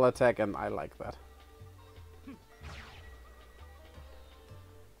has double attack and I like that.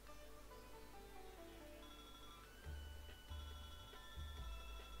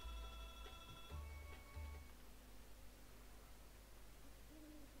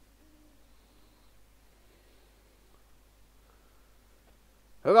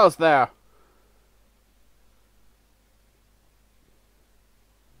 Who goes there?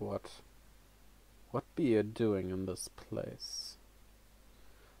 What be you doing in this place?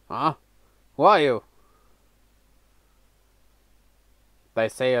 Huh? Who are you? They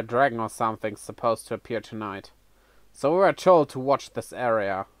say a dragon or something's supposed to appear tonight. So we were told to watch this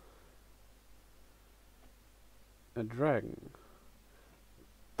area. A dragon?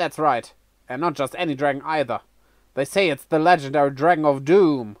 That's right. And not just any dragon either. They say it's the legendary Dragon of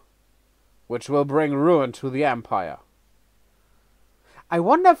Doom, which will bring ruin to the Empire. I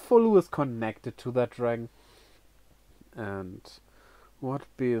wonder if Folu is connected to that dragon. And what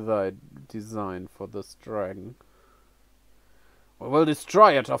be thy design for this dragon? We will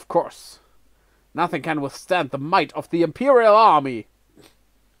destroy it, of course. Nothing can withstand the might of the Imperial Army.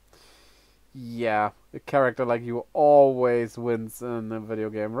 Yeah, a character like you always wins in a video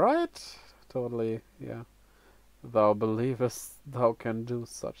game, right? Totally, yeah. Thou believest thou can do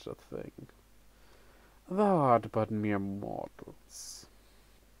such a thing. Thou art but mere mortals.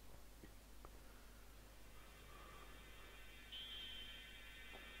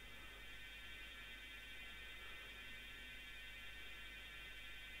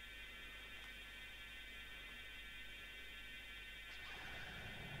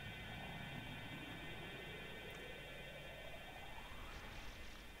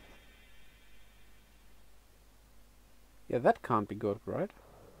 Yeah, that can't be good, right?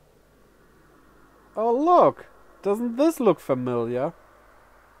 Oh, look! Doesn't this look familiar?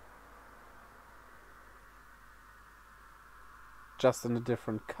 Just in a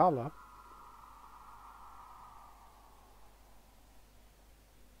different color.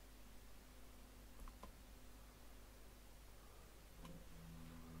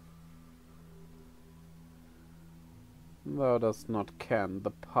 Thou dost not ken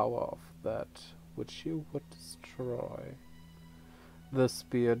the power of that which you would destroy. This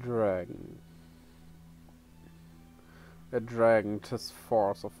be a dragon. A dragon 'tis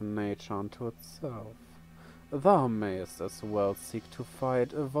force of nature unto itself. Thou mayest as well seek to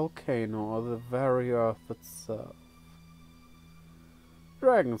fight a volcano or the very earth itself.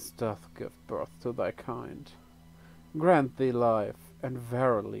 Dragons doth give birth to thy kind, grant thee life, and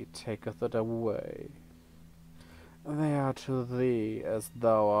verily taketh it away. They are to thee as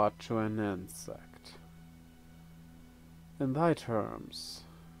thou art to an insect. In thy terms.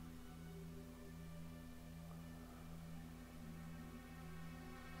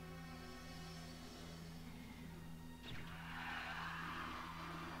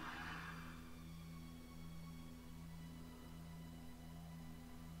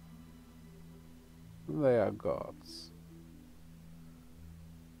 They are gods.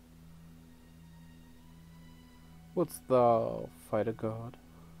 Wouldst thou fight a god?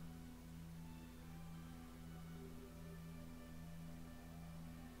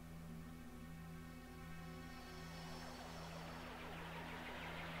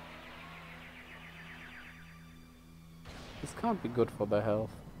 can't be good for their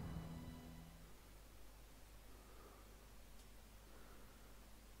health.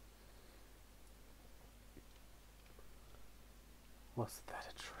 Was that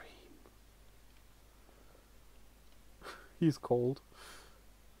a dream? He's cold.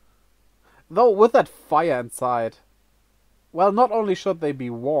 Though with that fire inside, well, not only should they be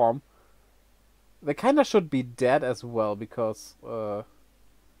warm, they kinda should be dead as well, because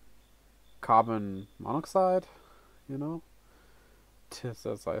carbon monoxide, you know? 'Tis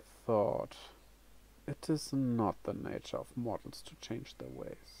as I thought. It is not the nature of mortals to change their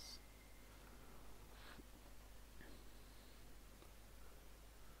ways.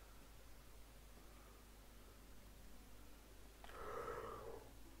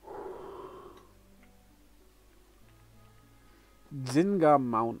 Dinga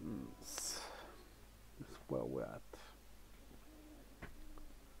Mountains is where we're at.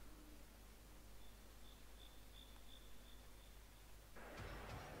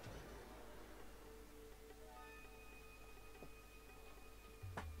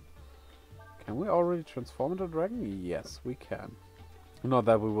 Can we already transform into a dragon? Yes, we can. Not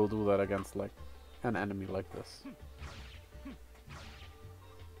that we will do that against like an enemy like this.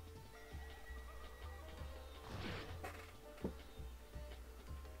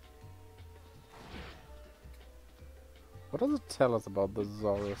 What does it tell us about the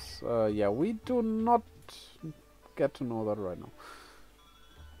Zorus? Yeah, we do not get to know that right now.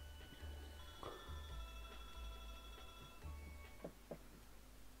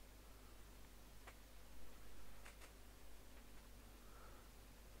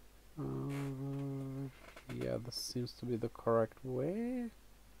 Yeah, this seems to be the correct way.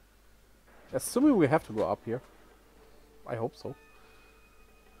 Assuming we have to go up here. I hope so.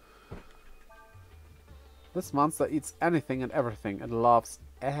 This monster eats anything and everything and loves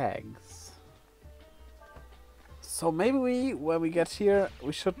eggs. So maybe we, when we get here,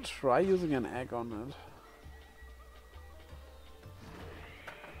 we should try using an egg on it.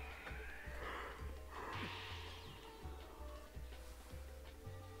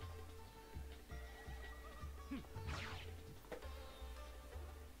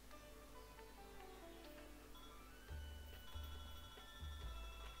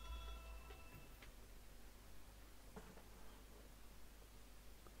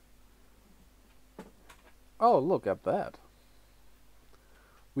 Oh, look at that.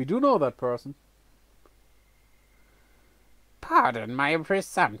 We do know that person. Pardon my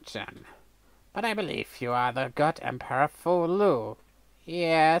presumption, but I believe you are the God Emperor Fu Lu.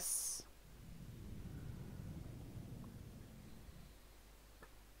 Yes?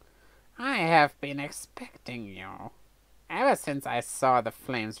 I have been expecting you, ever since I saw the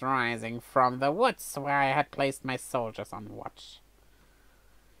flames rising from the woods where I had placed my soldiers on watch.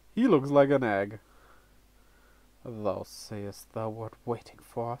 He looks like an egg. Thou sayest thou wert waiting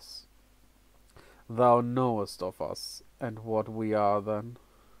for us. Thou knowest of us, and what we are then.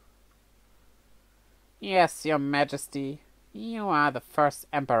 Yes, your majesty, you are the first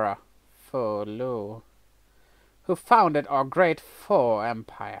emperor, Fu Lu, who founded our great Fu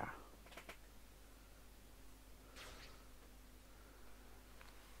empire.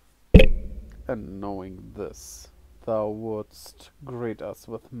 And knowing this, thou wouldst greet us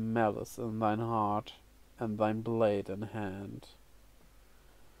with malice in thine heart, and thine blade in hand.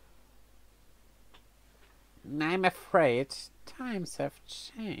 I'm afraid times have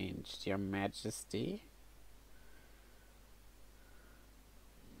changed, your majesty.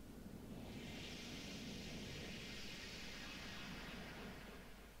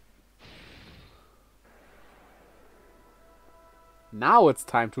 Now it's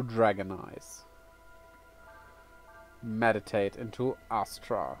time to dragonize. Meditate into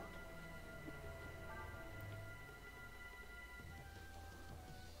Astra.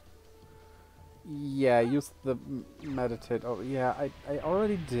 Yeah, use the meditate. Oh, yeah, I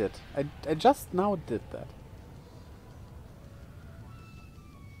already did. I just now did that.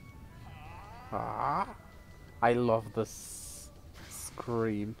 Ah, I love this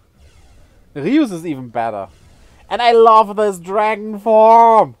scream. Rief's is even better. And I love this dragon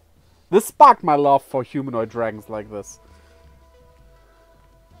form! This sparked my love for humanoid dragons like this.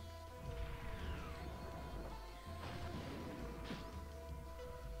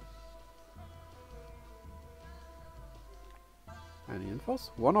 Any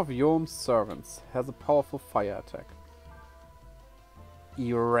infos? One of Yom's servants has a powerful fire attack.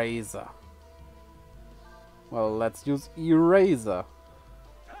 Eraser. Well, let's use Eraser.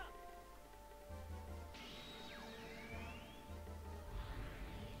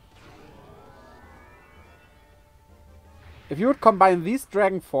 If you would combine these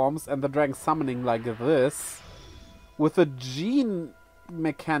dragon forms and the dragon summoning like this, With the gene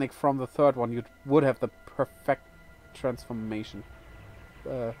mechanic from the third one, you would have the perfect transformation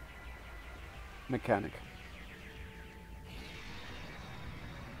mechanic.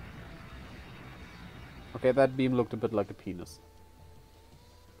 Okay, that beam looked a bit like a penis.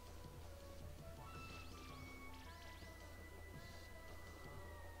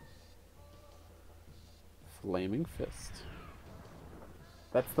 Flaming Fist.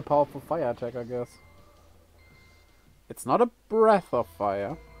 That's the powerful fire attack, I guess. It's not a breath of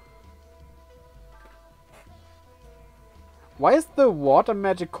fire. Why is the water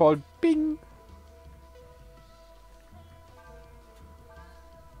magic called Bing?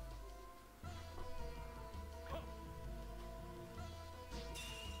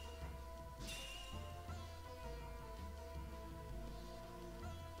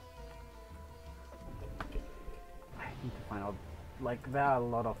 I need to find out. Like, there are a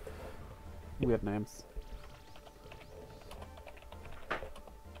lot of weird names.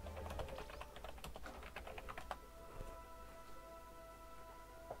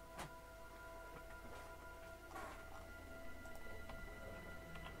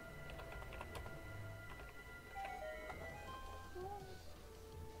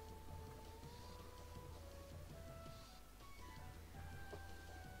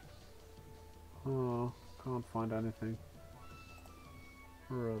 Oh, can't find anything.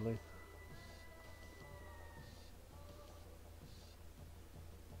 Really.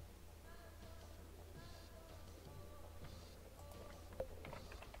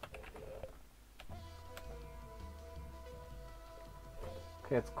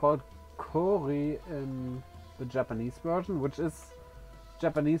 Okay, it's called Kori in the Japanese version, which is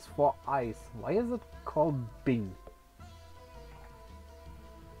Japanese for ice. Why is it called Bing?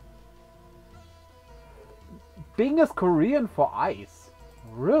 Bing is Korean for ice.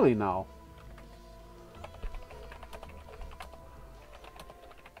 Really now?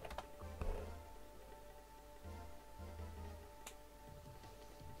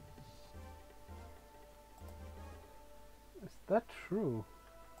 Is that true?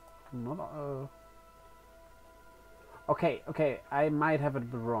 Not okay, I might have it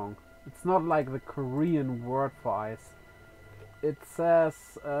wrong. It's not like the Korean word for ice. It says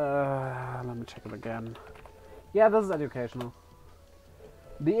let me check it again. Yeah, this is educational.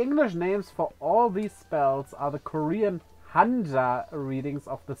 The English names for all these spells are the Korean hanja readings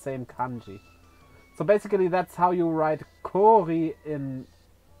of the same kanji. So basically that's how you write Kori in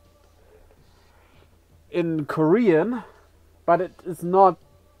Korean, but it is not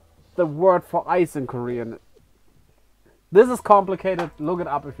the word for ice in Korean. This is complicated. Look it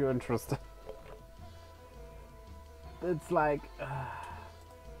up if you're interested. It's like...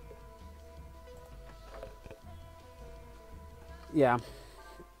 yeah.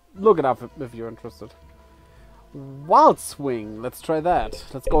 Look it up if you're interested. Wild Swing. Let's try that.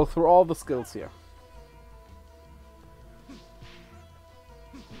 Let's go through all the skills here.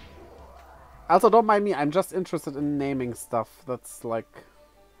 Also, don't mind me. I'm just interested in naming stuff. That's like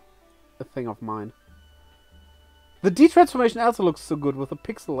a thing of mine. The D-transformation also looks so good with the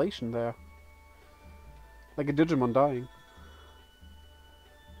pixelation there. Like a Digimon dying.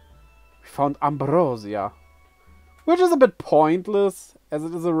 We found Ambrosia. Which is a bit pointless, as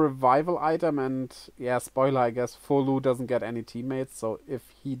it is a revival item, and yeah, spoiler I guess, Folu doesn't get any teammates, so if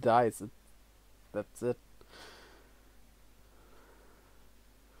he dies, that's it.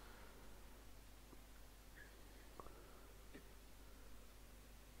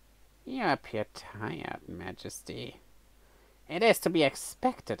 You appear tired, Majesty. It is to be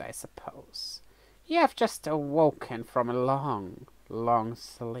expected, I suppose. You have just awoken from a long, long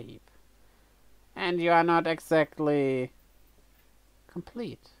sleep. And you are not exactly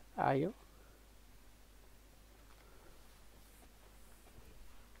complete, are you?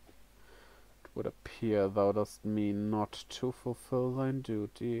 It would appear thou dost mean not to fulfill thine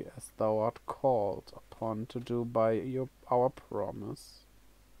duty as thou art called upon to do by our promise.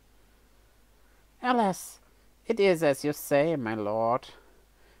 Alas, it is as you say, my lord.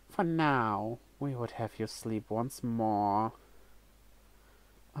 For now, we would have you sleep once more.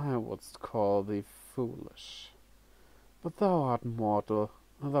 I wouldst call thee foolish, but thou art mortal,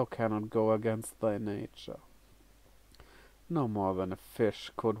 thou cannot go against thy nature. No more than a fish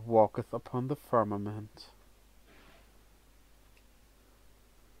could walketh upon the firmament.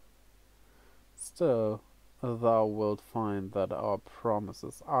 Still, thou wilt find that our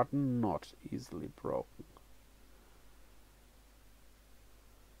promises are not easily broken.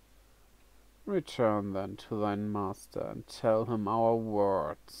 Return then to thine master and tell him our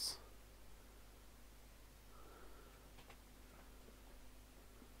words.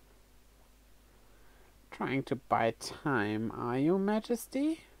 Trying to buy time, are you,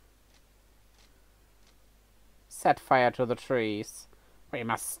 Majesty? Set fire to the trees. We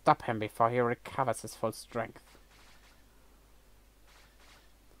must stop him before he recovers his full strength.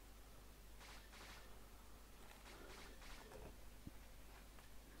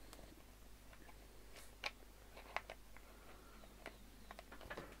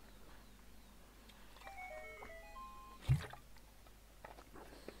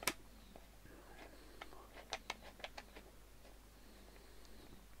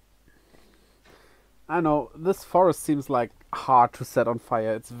 I know, this forest seems like hard to set on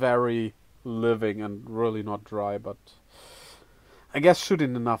fire. It's very living and really not dry, but I guess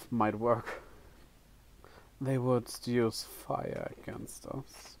shooting enough might work. They would use fire against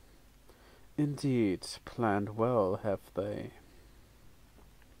us. Indeed, planned well, have they?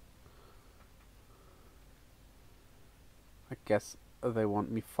 I guess they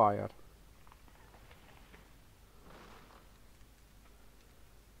want me fired.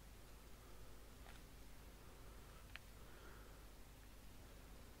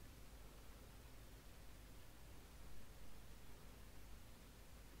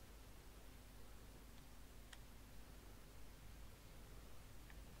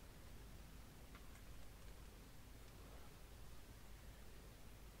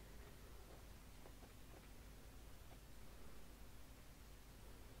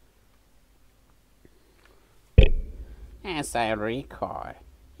 As I recall,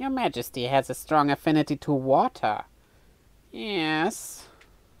 Your Majesty has a strong affinity to water. Yes.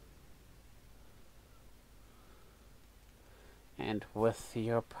 And with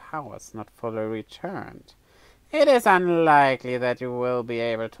your powers not fully returned, it is unlikely that you will be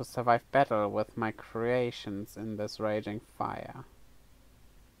able to survive battle with my creations in this raging fire.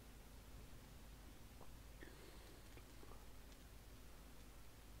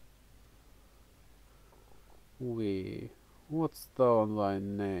 What's thou thy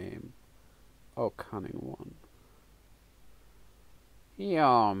name, O cunning one?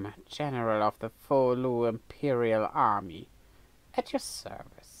 Yom, General of the Folu Imperial Army, at your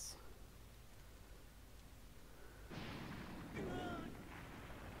service.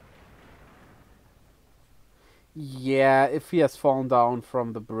 Yeah, if he has fallen down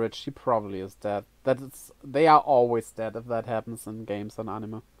from the bridge, he probably is dead. They are always dead if that happens in games and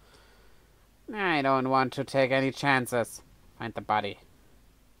anime. I don't want to take any chances. Find the body.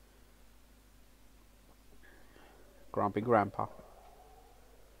 Grumpy Grandpa.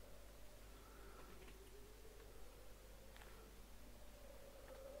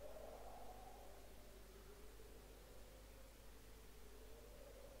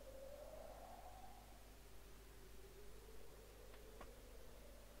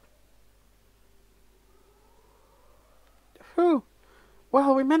 Whew.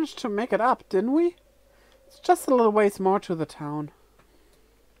 Well, we managed to make it up, didn't we? It's just a little ways more to the town.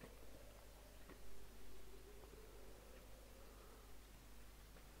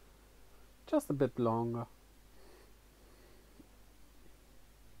 Just a bit longer.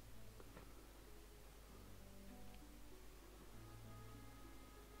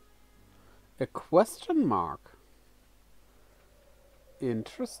 A question mark.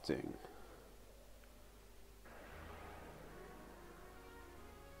 Interesting.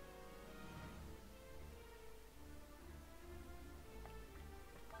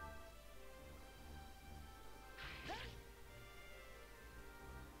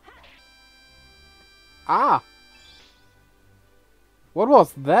 Ah! What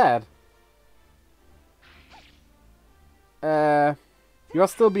was that? You're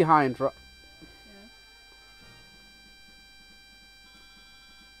still behind, right?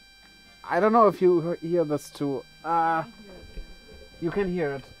 I don't know if you hear this too. You can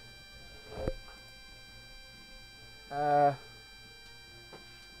hear it.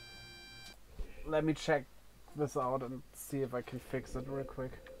 Let me check this out and see if I can fix it real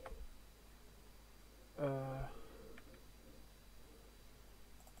quick.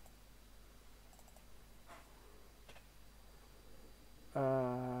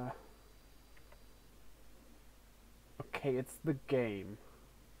 Okay, it's the game.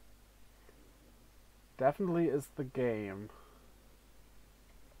 Definitely is the game.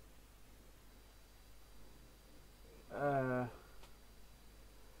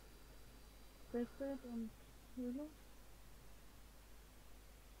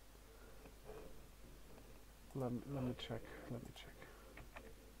 Let me check.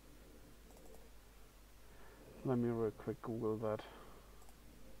 Let me real quick Google that.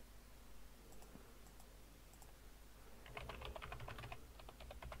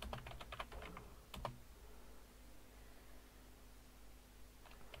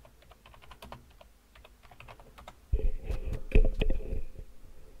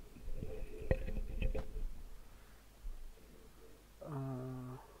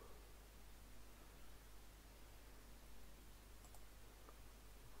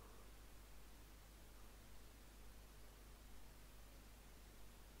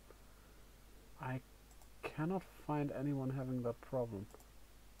 cannot find anyone having that problem.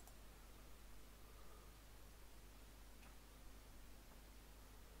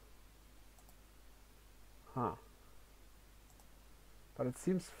 Huh. But it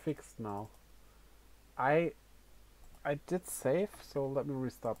seems fixed now. I did save, so let me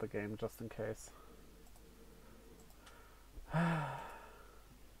restart the game just in case.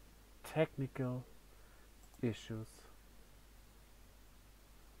 Technical issues.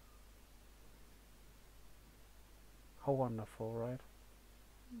 How wonderful, right?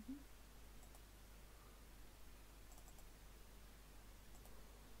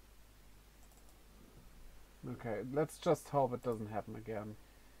 Okay, let's just hope it doesn't happen again.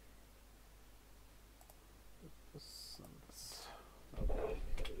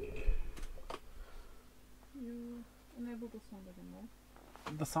 You enable the sound again,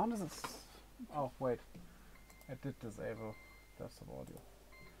 right? The sound is... Oh, wait. I did disable desktop audio.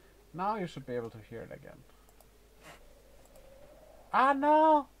 Now you should be able to hear it again. Ah,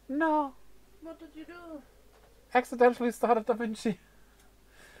 no! No! What did you do? Accidentally started DaVinci.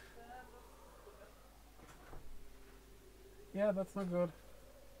 Yeah, that's not good.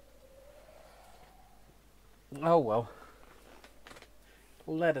 Oh well.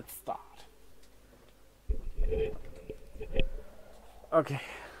 Let it start. Okay.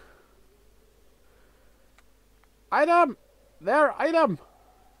 Item! There, item!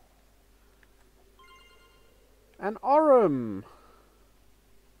 An Aurum!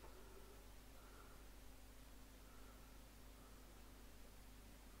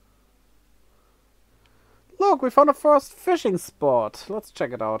 Look, we found a first fishing spot. Let's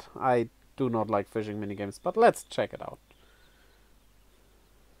check it out. I do not like fishing minigames, but let's check it out.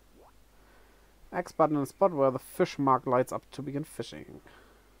 X button in a spot where the fish mark lights up to begin fishing.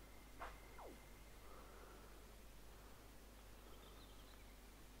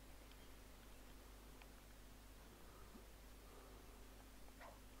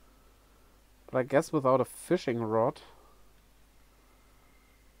 But I guess without a fishing rod...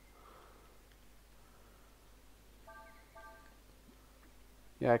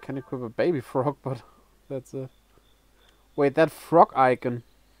 Yeah, I can equip a baby frog, but that's it. Wait, that frog icon.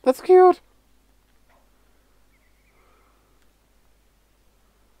 That's cute!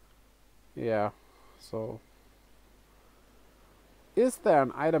 Yeah, so... Is there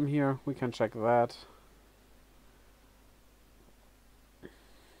an item here? We can check that.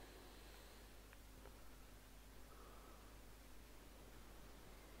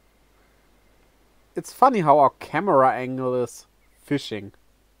 It's funny how our camera angle is fishing.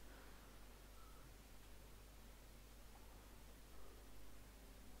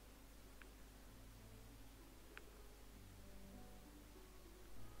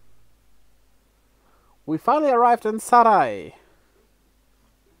 We finally arrived in Sarai.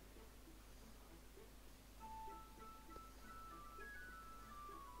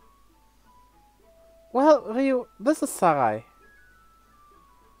 Well, Ryu, this is Sarai.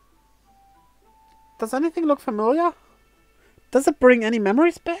 Does anything look familiar? Does it bring any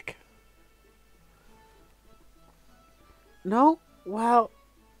memories back? No? Well,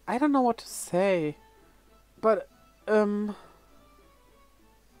 I don't know what to say. But,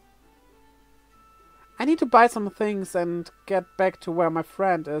 I need to buy some things and get back to where my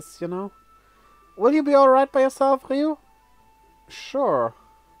friend is, you know? Will you be alright by yourself, Ryu? Sure.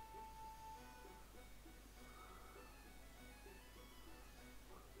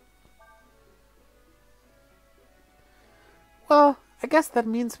 Well, I guess that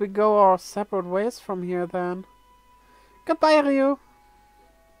means we go our separate ways from here then. Goodbye, Ryu.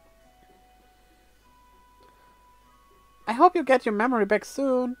 I hope you get your memory back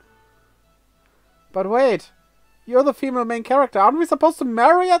soon. But wait, you're the female main character. Aren't we supposed to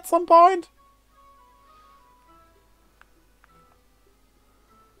marry at some point?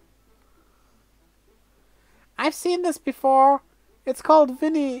 I've seen this before. It's called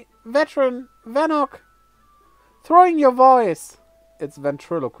Veteran Venok. Throwing your voice. It's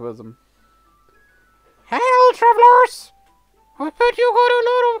ventriloquism. Hail, travelers! I bet you got a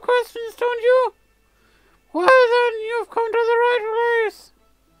lot of questions, don't you? Well then, you've come to the right place.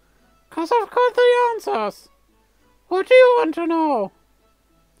 'Cause I've got the answers. What do you want to know?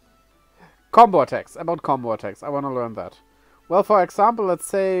 Combo attacks. About combo attacks. I want to learn that. Well, for example, let's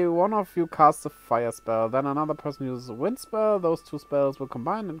say one of you casts a fire spell, then another person uses a wind spell. Those two spells will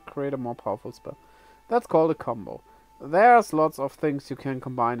combine and create a more powerful spell. That's called a combo. There's lots of things you can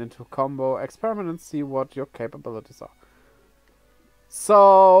combine into a combo. Experiment and see what your capabilities are.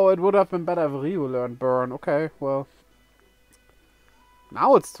 So, it would have been better if Ryu learned Burn. Okay, well.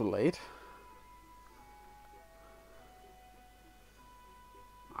 Now it's too late.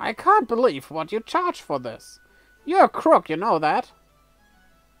 I can't believe what you charge for this. You're a crook, you know that.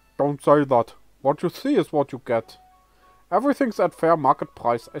 Don't say that. What you see is what you get. Everything's at fair market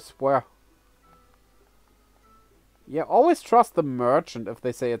price, I swear. Yeah, always trust the merchant if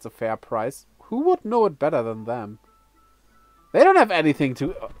they say it's a fair price. Who would know it better than them? They don't have anything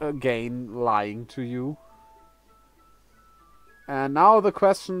to gain lying to you. And now the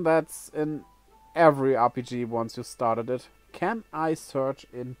question that's in every RPG once you started it. Can I search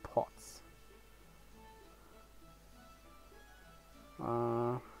in pots?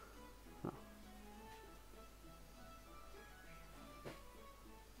 No.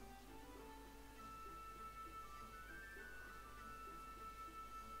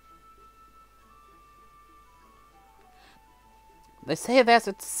 They say there's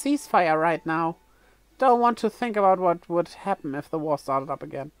a ceasefire right now. Don't want to think about what would happen if the war started up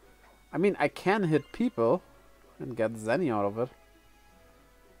again. I mean, I can hit people and get Zenny out of it.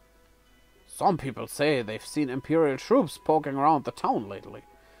 Some people say they've seen Imperial troops poking around the town lately.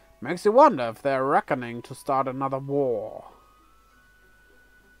 Makes you wonder if they're reckoning to start another war.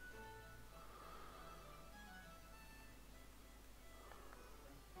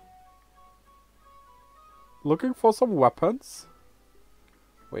 Looking for some weapons?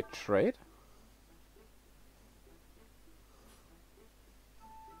 Wait, trade?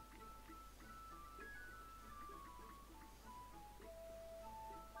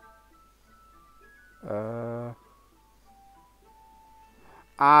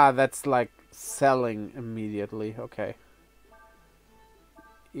 Ah, that's like selling immediately. Okay.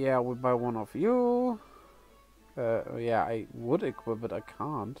 Yeah, we buy one of you. Yeah, I would equip it. I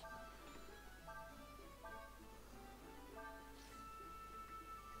can't.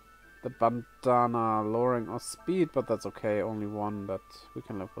 The bandana lowering our speed, but that's okay. Only one, that we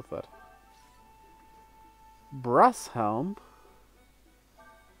can live with that. Brass helm.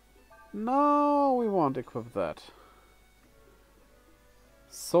 No, we won't equip that.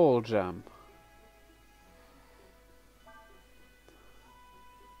 Soul gem.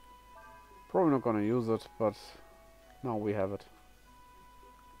 Probably not gonna use it, but now we have it.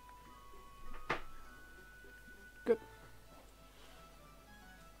 Good.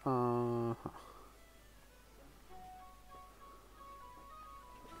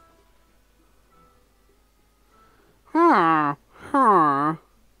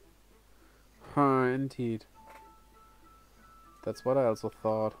 Indeed. That's what I also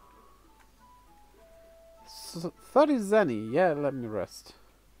thought. 30 Zenny. Yeah, let me rest.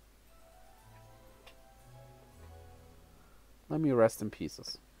 Let me rest in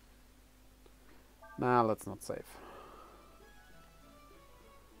pieces. Nah, let's not save.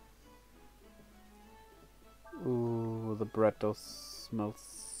 Ooh, the bread does smell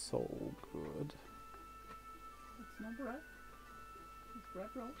so good. It's not bread. It's bread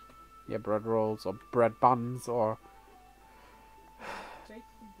rolls. Yeah, bread rolls or bread buns or Baked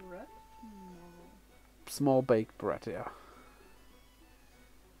bread? No. small baked bread, yeah.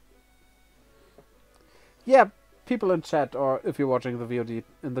 Yeah, people in chat or if you're watching the VOD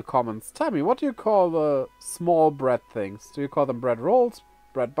in the comments, tell me, what do you call the small bread things? Do you call them bread rolls,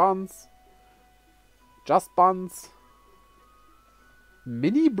 bread buns, just buns,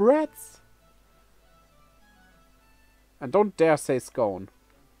 mini breads? And don't dare say scone.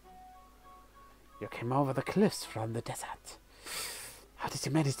 You came over the cliffs from the desert. How did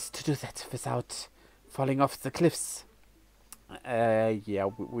you manage to do that without falling off the cliffs? Yeah,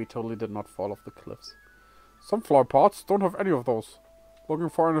 we totally did not fall off the cliffs. Sunflower pots don't have any of those. Looking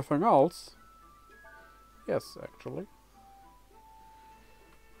for anything else? Yes, actually.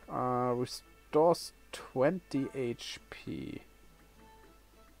 Restores 20 HP.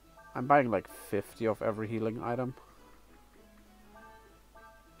 I'm buying like 50 of every healing item.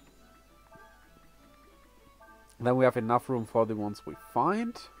 Then we have enough room for the ones we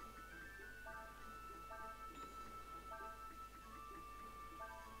find.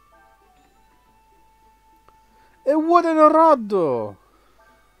 A wooden rod!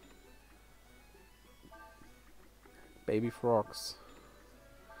 Baby frogs.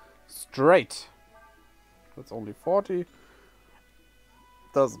 Straight. That's only 40.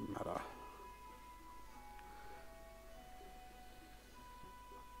 Doesn't matter.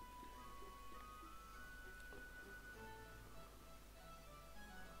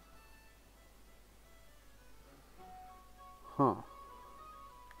 Huh.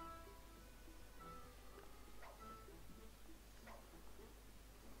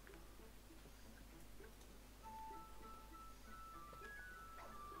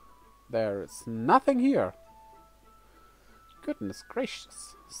 There is nothing here. Goodness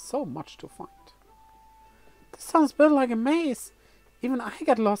gracious, so much to find. This sounds built like a maze. Even I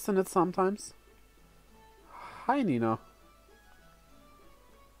get lost in it sometimes. Hi, Nina.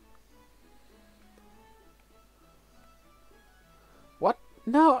 What?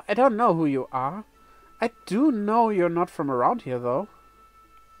 No, I don't know who you are. I do know you're not from around here, though.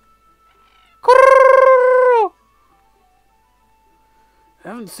 I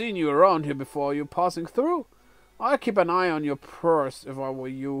haven't seen you around here before. You passing through? I'll keep an eye on your purse if I were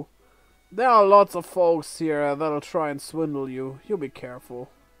you. There are lots of folks here that'll try and swindle you. You be careful.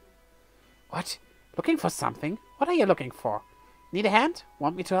 What? Looking for something? What are you looking for? Need a hand?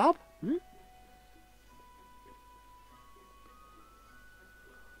 Want me to help? Hmm?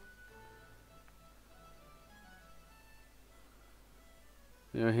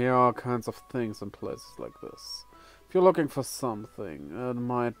 You hear all kinds of things in places like this. If you're looking for something, it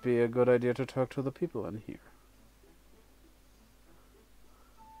might be a good idea to talk to the people in here.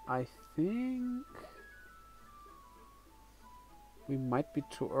 I think we might be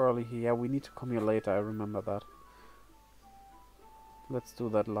too early here. Yeah, we need to come here later, I remember that. Let's do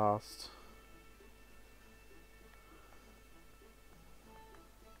that last.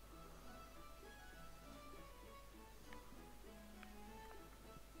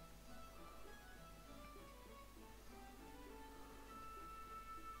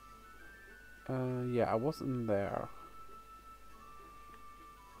 Yeah, I wasn't there.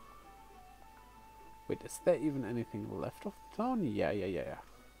 Wait, is there even anything left of the town? Yeah.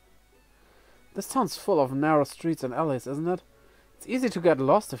 This town's full of narrow streets and alleys, isn't it? It's easy to get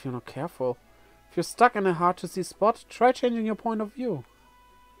lost if you're not careful. If you're stuck in a hard-to-see spot, try changing your point of view.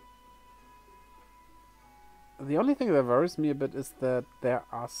 The only thing that worries me a bit is that there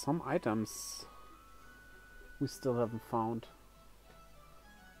are some items we still haven't found.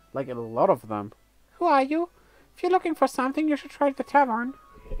 Like a lot of them. Who are you? If you're looking for something, you should try the tavern.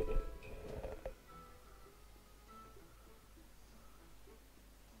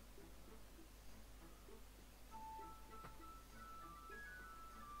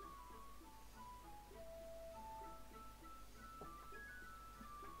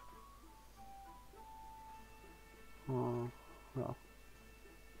 Well.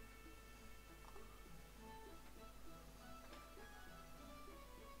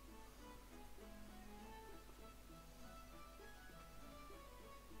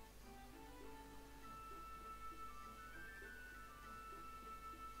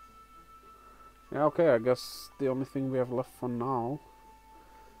 Yeah, okay, I guess the only thing we have left for now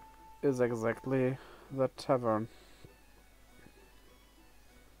is exactly the tavern.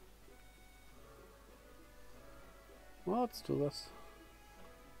 Well, let's do this.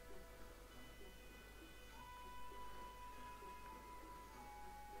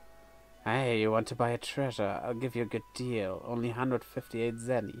 Hey, you want to buy a treasure? I'll give you a good deal. Only 158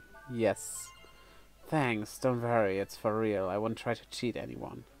 zenny. Yes. Thanks, don't worry, it's for real. I won't try to cheat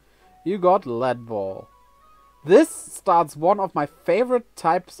anyone. You got lead ball. This starts one of my favorite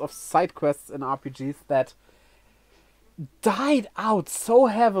types of side quests in RPGs that died out so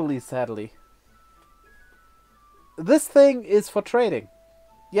heavily, sadly. This thing is for trading.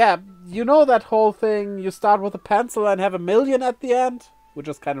 Yeah, you know that whole thing, you start with a pencil and have 1,000,000 at the end? Which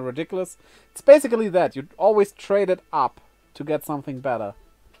is kind of ridiculous. It's basically that. You always trade it up to get something better.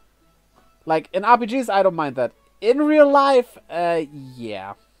 Like, in RPGs, I don't mind that. In real life,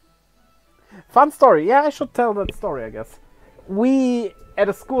 yeah. Fun story. Yeah, I should tell that story, I guess. We, at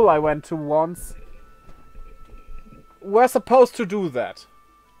a school I went to once, were supposed to do that.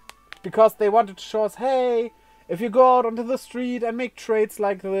 Because they wanted to show us, hey, if you go out onto the street and make trades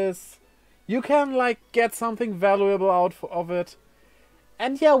like this, you can, like, get something valuable out of it.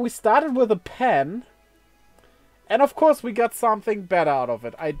 And yeah, we started with a pen. And of course we got something better out of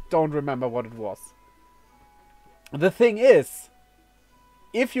it. I don't remember what it was. The thing is,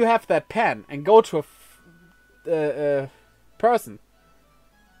 if you have that pen and go to a person,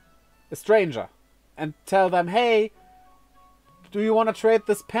 a stranger, and tell them, hey, do you want to trade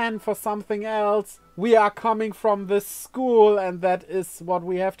this pen for something else? We are coming from this school and that is what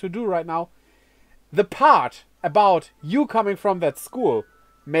we have to do right now. The part about you coming from that school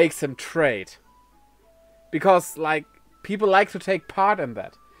makes him trade. Because, like, people like to take part in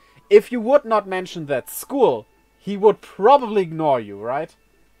that. If you would not mention that school, he would probably ignore you, right?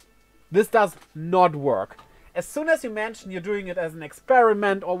 This does not work. As soon as you mention you're doing it as an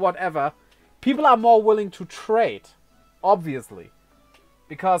experiment or whatever, people are more willing to trade. Obviously.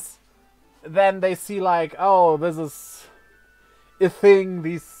 Because then they see like, oh, this is a thing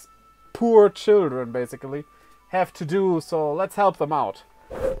these poor children, basically, have to do, so let's help them out.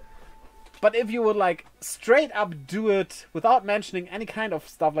 But if you would, like, straight up do it without mentioning any kind of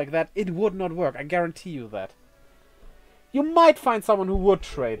stuff like that, it would not work. I guarantee you that. You might find someone who would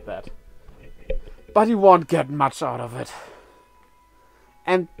trade that. But you won't get much out of it.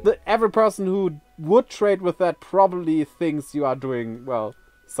 And every person who would trade with that probably thinks you are doing, well,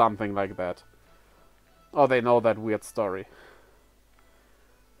 something like that. Or they know that weird story.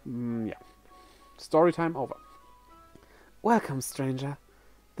 Yeah. Story time over. Welcome, stranger.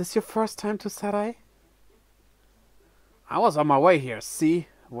 This your first time to Sarai? I was on my way here, see?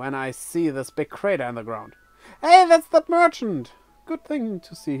 When I see this big crater in the ground. Hey, that's that merchant! Good thing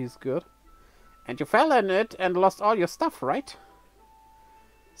to see he's good. And you fell in it and lost all your stuff, right?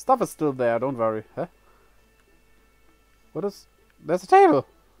 Stuff is still there, don't worry. Huh? What is... There's a table!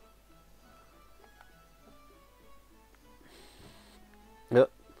 Yeah.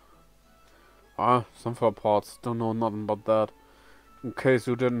 Ah, some for parts. Don't know nothing about that. In case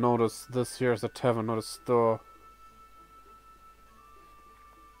you didn't notice, this here is a tavern, not a store.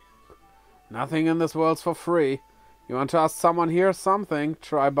 Nothing in this world's for free. You want to ask someone here something,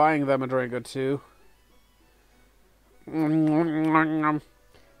 try buying them a drink or two.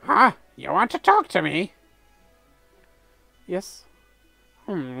 Huh? You want to talk to me? Yes.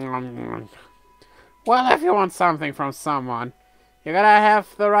 Well, if you want something from someone, you gotta have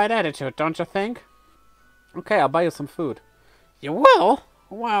the right attitude, don't you think? Okay, I'll buy you some food. You will?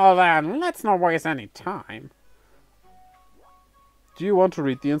 Well then, let's not waste any time. Do you want to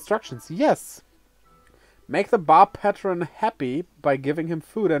read the instructions? Yes. Make the bar patron happy by giving him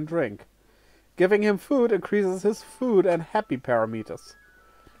food and drink. Giving him food increases his food and happy parameters.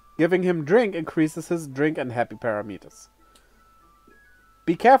 Giving him drink increases his drink and happy parameters.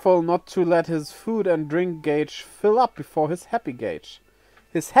 Be careful not to let his food and drink gauge fill up before his happy gauge.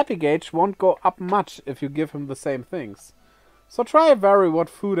 His happy gauge won't go up much if you give him the same things. So try vary what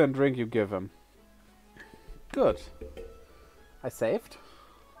food and drink you give him. Good. I saved.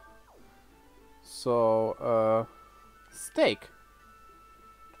 So, steak.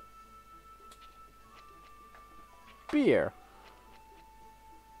 Beer.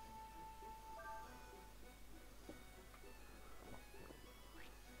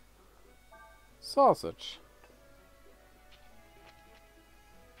 Sausage.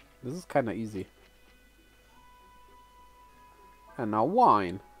 This is kinda easy. And now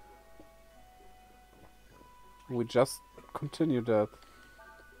wine. We just continue that.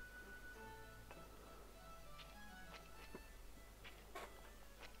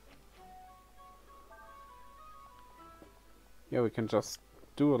 Yeah, we can just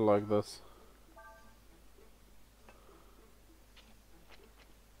do it like this.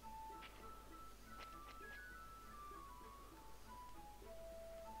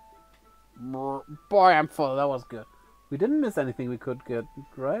 Boy, I'm full. That was good. We didn't miss anything we could get,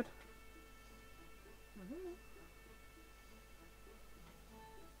 right?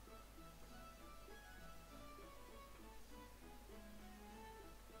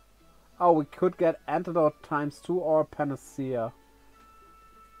 Oh, we could get antidote ×2 or panacea.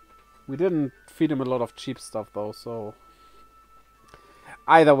 We didn't feed him a lot of cheap stuff though, so...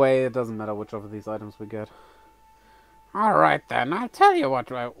 Either way, it doesn't matter which of these items we get. Alright then, I'll tell you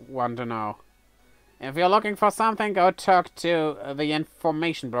what I want to know. If you're looking for something, go talk to the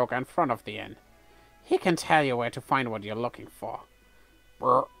information broker in front of the inn. He can tell you where to find what you're looking for.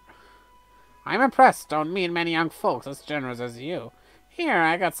 Brr. I'm impressed. Don't meet many young folks as generous as you. Here,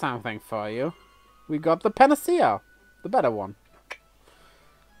 I got something for you. We got the panacea. The better one.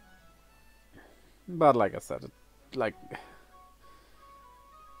 But like I said,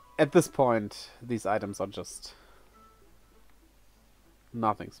 at this point, these items are just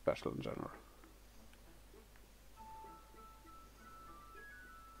nothing special in general.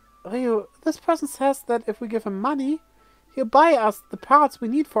 Ryu, this person says that if we give him money, he'll buy us the parts we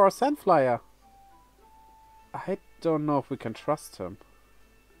need for our sand flyer. I don't know if we can trust him.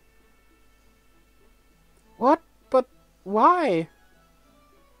 What? But why?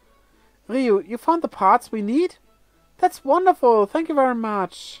 Ryu, you found the parts we need? That's wonderful. Thank you very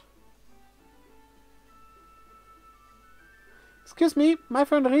much. Excuse me, my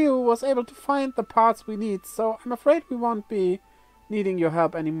friend Ryu was able to find the parts we need, so I'm afraid we won't be needing your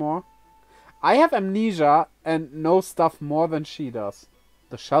help anymore. I have amnesia and know stuff more than she does.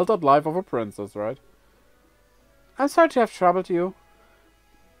 The sheltered life of a princess, right? I'm sorry to have troubled you.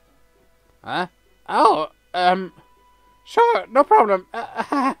 Huh? Oh, sure, no problem.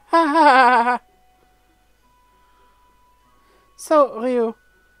 So, Ryu,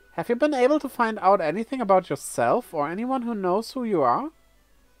 have you been able to find out anything about yourself or anyone who knows who you are?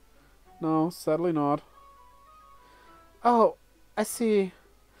 No, sadly not. Oh, I see.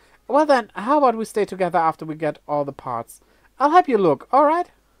 Well then, how about we stay together after we get all the parts? I'll help you look, alright?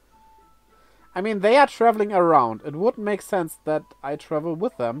 I mean, they are traveling around. It would make sense that I travel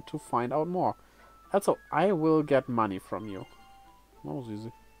with them to find out more. Also, I will get money from you. That was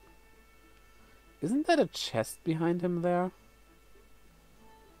easy. Isn't that a chest behind him there?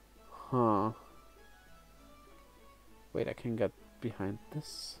 Huh. Wait, I can get behind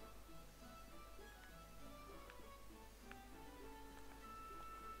this.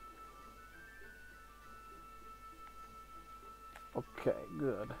 Okay,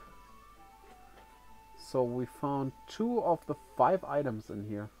 good. So we found 2 of the 5 items in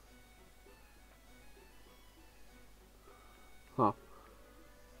here. Huh.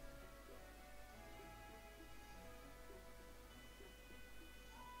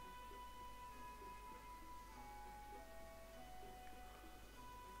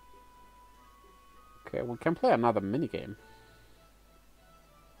 Okay, we can play another minigame.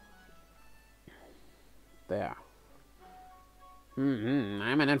 There.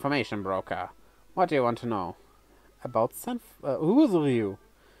 I'm an information broker. What do you want to know? About who's Ryu?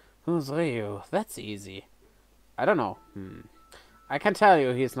 Who's Ryu? That's easy. I don't know. I can tell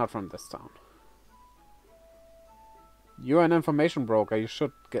you he's not from this town. You're an information broker. You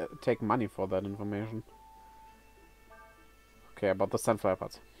should take money for that information. Okay, about the sunflower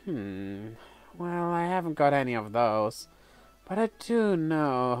pots. Well, I haven't got any of those. But I do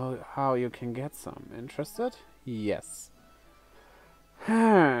know how you can get some. Interested? Yes.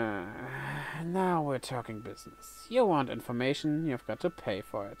 Now we're talking business. You want information, you've got to pay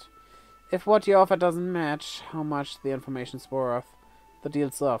for it. If what you offer doesn't match how much the information's worth, the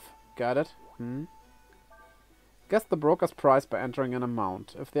deal's off. Got it? Guess the broker's price by entering an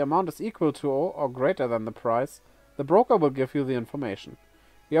amount. If the amount is equal to or greater than the price, the broker will give you the information.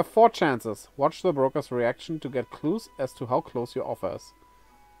 You have 4 chances. Watch the broker's reaction to get clues as to how close your offer is.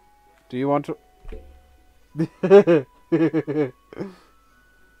 Do you want to...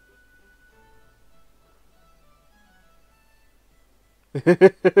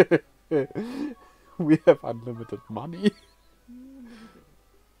 We have unlimited money.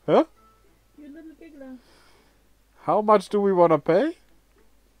 Huh? You little giggler. How much do we want to pay?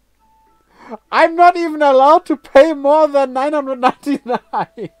 I'm not even allowed to pay more than 999.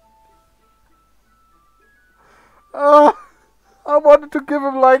 I wanted to give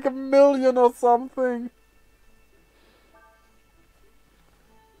him like 1 million or something.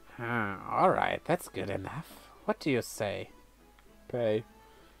 Alright, that's good enough. What do you say? Pay.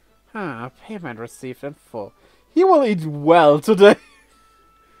 Payment received in full. He will eat well today.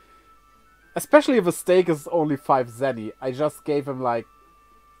 Especially if a steak is only 5 zenny. I just gave him like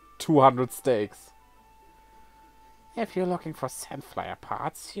 200 steaks. If you're looking for sandflyer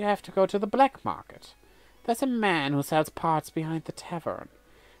parts, you have to go to the black market. There's a man who sells parts behind the tavern.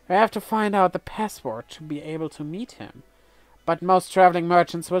 You have to find out the password to be able to meet him. But most traveling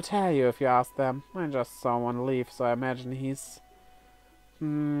merchants will tell you if you ask them. I just saw one leave, so I imagine he's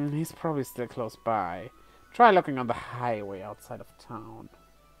probably still close by. Try looking on the highway outside of town.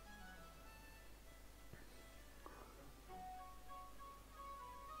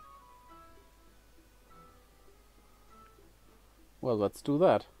 Well, let's do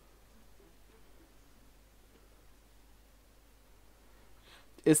that.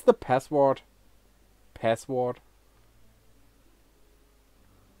 Is the password?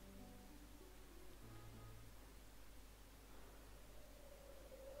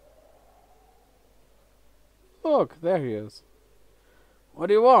 Look, there he is. What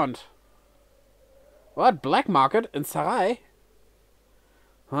do you want? What? Black market? In Sarai?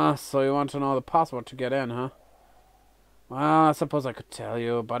 So you want to know the password to get in, huh? Well, I suppose I could tell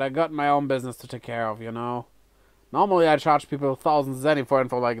you, but I got my own business to take care of, you know. Normally I charge people 1,000 zenny for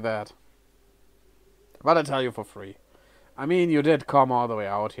info like that. But I tell you for free. I mean, you did come all the way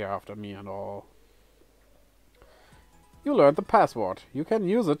out here after me and all. You learned the password. You can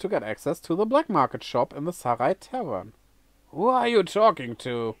use it to get access to the black market shop in the Sarai Tavern. Who are you talking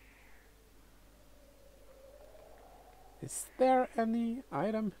to? Is there any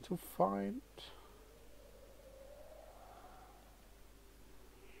item to find?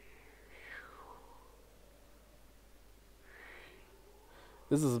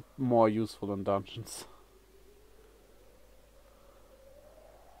 This is more useful in dungeons.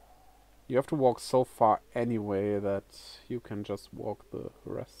 You have to walk so far anyway that you can just walk the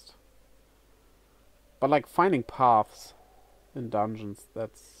rest. But like finding paths in dungeons,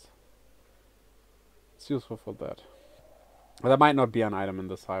 it's useful for that. There might not be an item in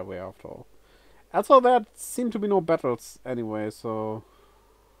this highway after all. Also, there seem to be no battles anyway, so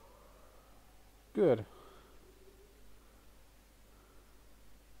good.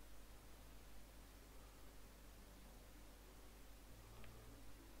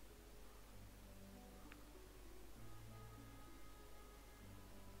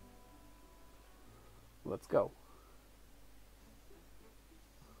 let's go.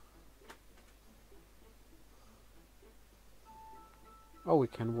 Oh, we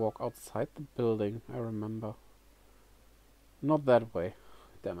can walk outside the building, I remember. Not that way.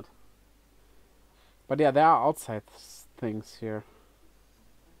 Damn it. But yeah, there are outside things here.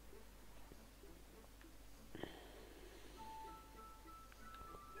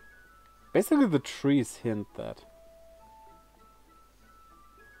 Basically the trees hint that.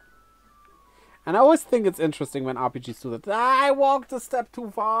 And I always think it's interesting when RPGs do that. I walked a step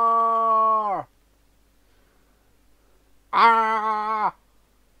too far! Ah!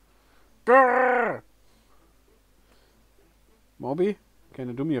 Grrr! Moby, can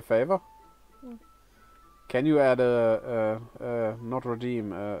you do me a favor? Can you add not redeem,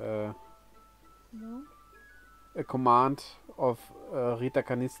 No? a command of Rita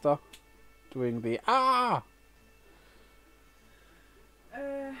Canista doing the ah?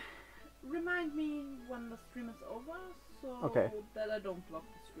 Remind me when the stream is over, so Okay. that I don't block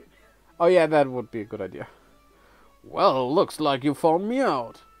the stream. Oh yeah, that would be a good idea. Well, looks like you found me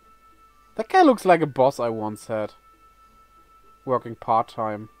out. That guy looks like a boss I once had. Working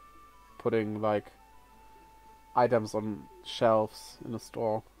part-time. Putting, like, items on shelves in a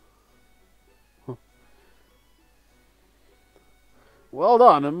store. Huh. Well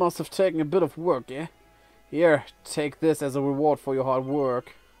done, it must have taken a bit of work, yeah? Here, take this as a reward for your hard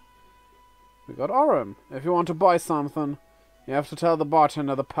work. We got Orem. If you want to buy something, you have to tell the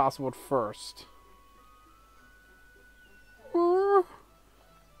bartender the password first.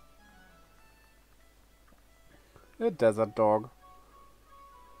 A desert dog.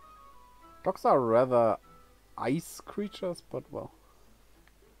 Dogs are rather ice creatures, but well.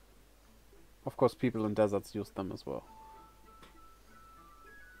 Of course, people in deserts use them as well.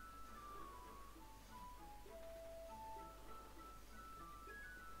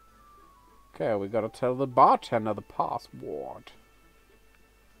 Okay, we gotta tell the bartender the password.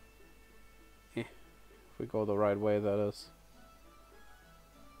 If we go the right way, that is.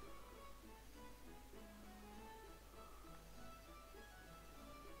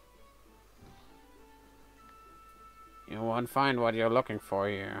 You won't find what you're looking for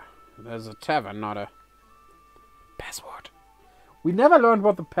here. There's a tavern, not a password. We never learned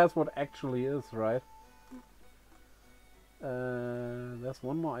what the password actually is, right? There's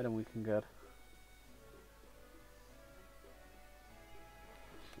one more item we can get.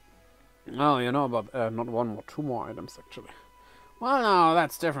 Oh, you know about not one more, two more items actually. Well, no,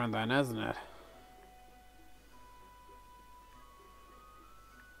 that's different then, isn't it?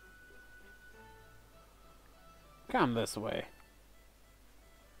 Come this way.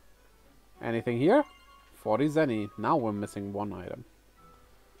 Anything here? 40 zenny. Now we're missing one item.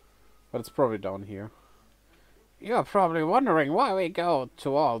 But it's probably down here. You're probably wondering why we go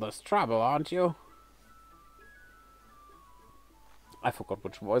to all this trouble, aren't you? I forgot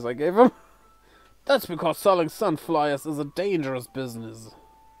which voice I gave him. That's because selling sunflyers is a dangerous business.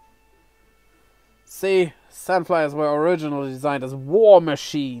 See, sunflyers were originally designed as war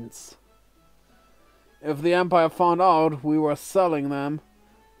machines. If the Empire found out we were selling them,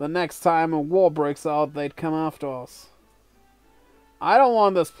 the next time a war breaks out, they'd come after us. I don't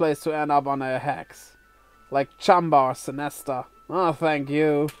want this place to end up on a hex. Like Chamba or Sinesta. Oh, thank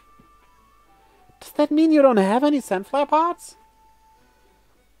you. Does that mean you don't have any sunflower parts?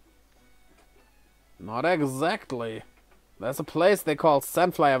 Not exactly. There's a place they call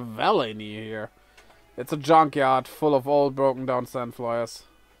Sunflower Valley near here. It's a junkyard full of old broken down sunflowers.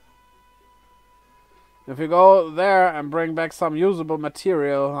 If you go there and bring back some usable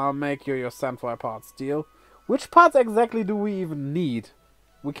material, I'll make you your sunflower parts. Deal? Which parts exactly do we even need?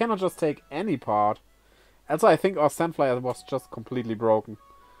 We cannot just take any part. Also, I think our sunflower was just completely broken.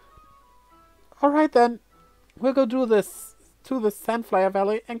 Alright then. We'll go do this to the Sunflower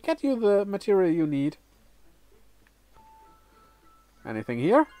Valley and get you the material you need. Anything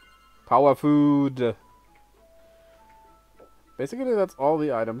here? Power food. Basically, that's all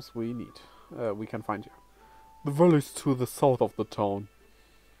the items we need. We can find here. The valley's to the south of the town.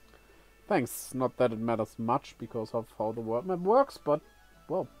 Thanks. Not that it matters much because of how the world map works, but,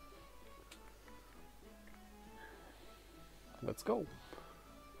 well. Let's go.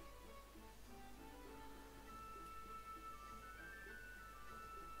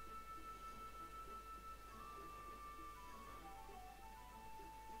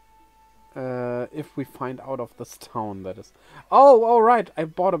 If we find out of this town, that is. Oh, all right. I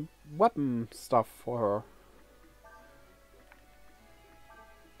bought a weapon stuff for her.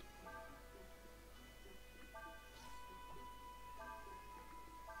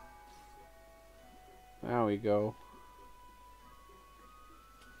 There we go.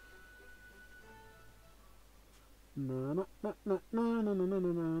 No,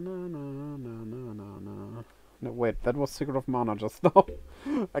 wait, that was Secret of Mana just now.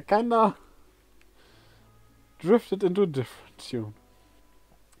 I kinda drifted into a different tune.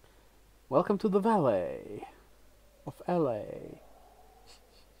 Welcome to the Valley of LA.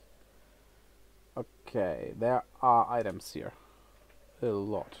 Okay, there are items here. A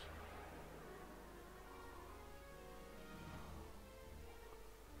lot.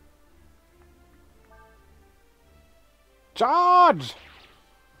 Charge!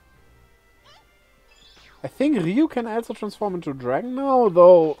 I think Ryu can also transform into a dragon now,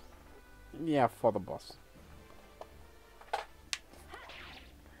 though... Yeah, for the boss.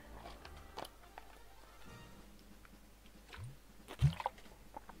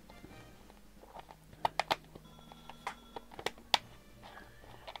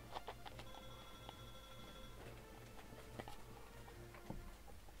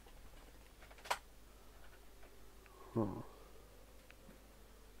 Huh.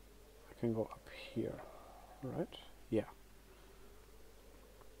 I can go up here, right? Yeah.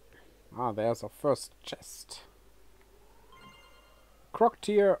 Ah, there's our first chest. Croc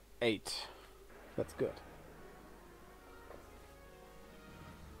tier 8. That's good.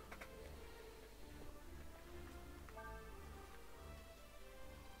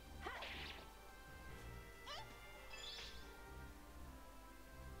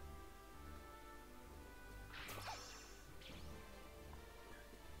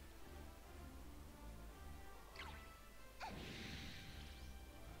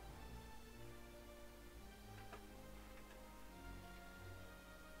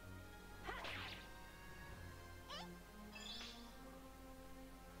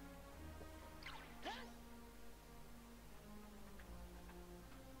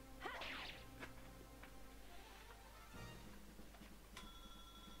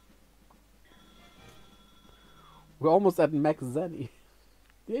 We're almost at Max Zenny.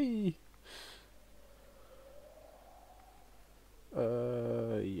 Yay!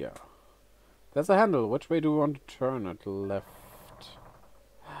 Yeah. There's a handle. Which way do we want to turn it? Left.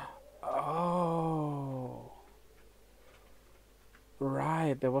 Oh.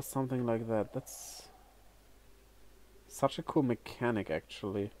 Right, there was something like that. That's such a cool mechanic,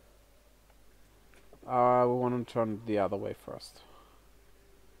 actually. We want to turn it the other way first.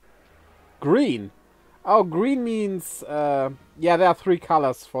 Green! Oh, green means... yeah, there are 3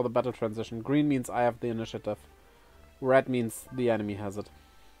 colors for the battle transition. Green means I have the initiative. Red means the enemy has it.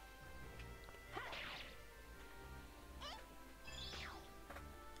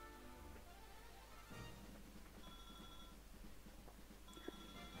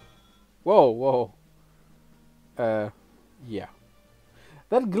 Whoa, whoa. Yeah.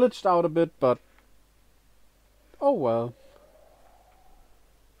 That glitched out a bit, but... Oh well.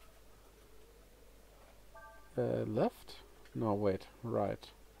 Left? No, wait. Right.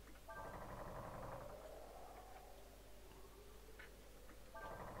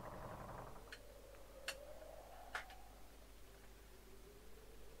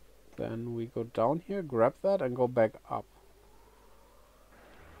 Then we go down here, grab that, and go back up.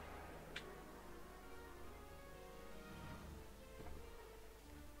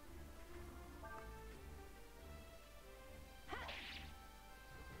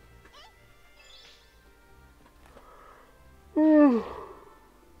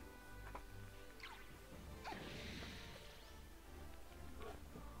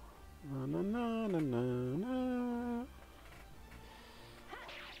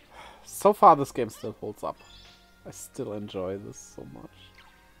 So far this game still holds up. I still enjoy this so much.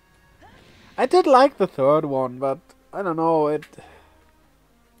 I did like the third one, but I don't know, it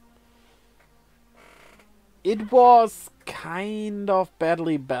was kind of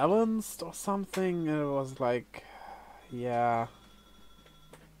badly balanced or something. It was like, yeah.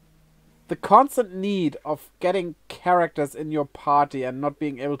 The constant need of getting characters in your party and not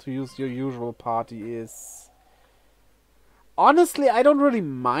being able to use your usual party is... Honestly, I don't really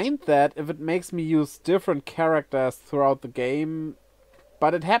mind that if it makes me use different characters throughout the game.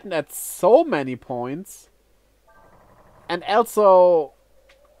 But it happened at so many points. And also,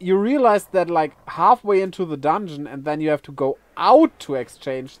 you realize that like halfway into the dungeon and then you have to go out to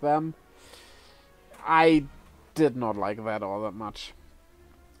exchange them. I did not like that all that much.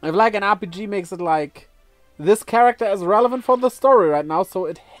 If like an RPG makes it like, this character is relevant for the story right now,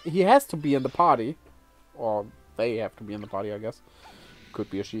 so he has to be in the party. Or they have to be in the party, I guess. Could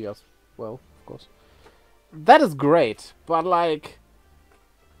be a she as well, of course. That is great, but like...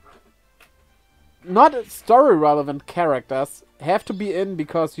 Not story relevant characters have to be in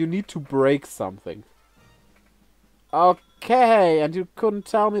because you need to break something. Okay, and you couldn't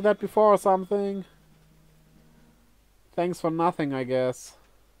tell me that before or something? Thanks for nothing, I guess.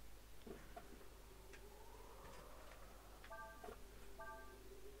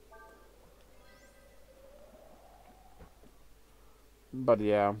 But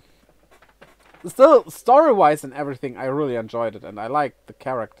yeah. Still, story-wise and everything, I really enjoyed it. And I liked the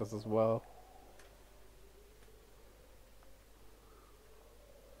characters as well.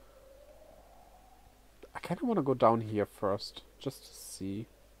 I kind of want to go down here first. Just to see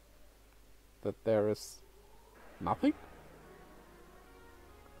that there is nothing.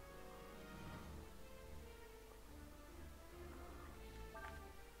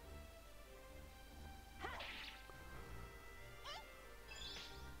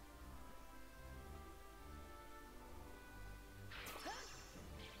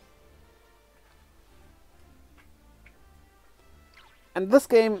 And this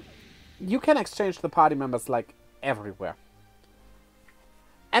game, you can exchange the party members like everywhere.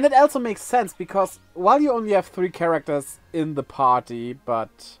 And it also makes sense because while you only have 3 characters in the party,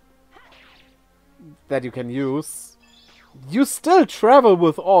 but that you can use, you still travel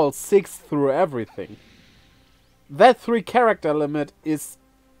with all 6 through everything. That 3 character limit is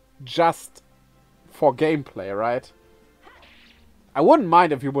just for gameplay, right? I wouldn't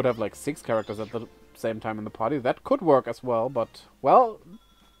mind if you would have like 6 characters at the same time in the party. That could work as well, but, well,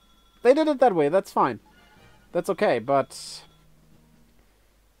 they did it that way. That's fine. That's okay, but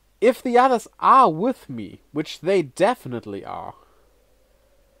if the others are with me, which they definitely are,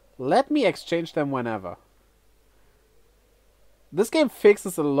 let me exchange them whenever. This game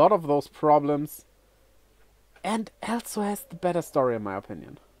fixes a lot of those problems and also has the better story in my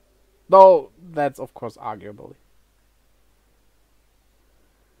opinion. Though, that's of course arguably.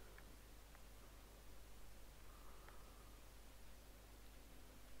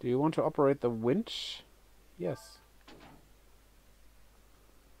 Do you want to operate the winch? Yes.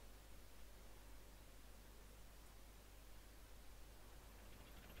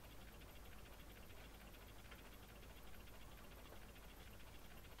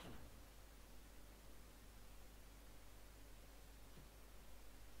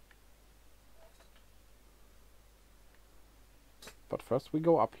 But first we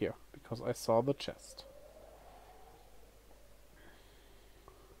go up here, because I saw the chest.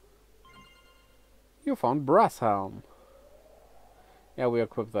 You found brass helm. Yeah, we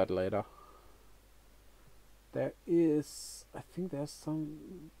equip that later. There is... I think there's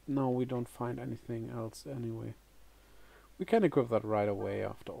some... No, we don't find anything else anyway. We can equip that right away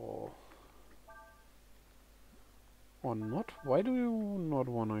after all. Or not? Why do you not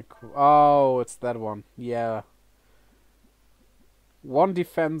want to equip... Oh, it's that one. Yeah. 1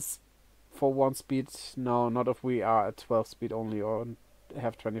 defense for 1 speed. No, not if we are at 12 speed only or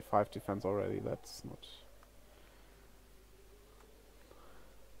have 25 defense already. That's not...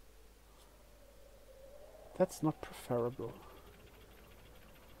 That's not preferable.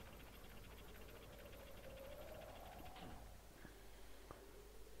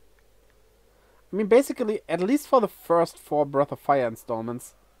 I mean, basically, at least for the first 4 Breath of Fire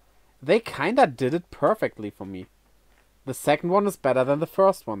installments, they kinda did it perfectly for me. The second one is better than the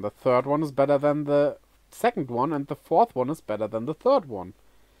first one. The third one is better than the second one. And the fourth one is better than the third one.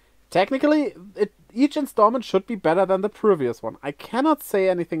 Technically, each installment should be better than the previous one. I cannot say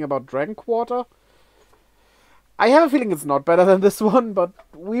anything about Dragon Quarter. I have a feeling it's not better than this one, but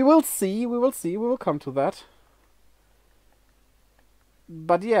we will see. We will see. We will come to that.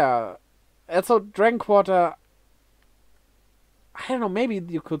 But yeah. Also, Dragon Quarter... I don't know, maybe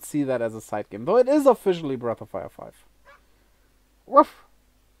you could see that as a side game. Though it is officially Breath of Fire 5. Woof!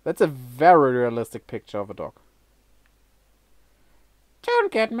 That's a very realistic picture of a dog.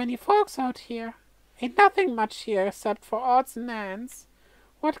 Don't get many folks out here. Ain't nothing much here except for odds and ends.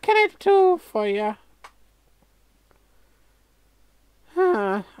 What can I do for you?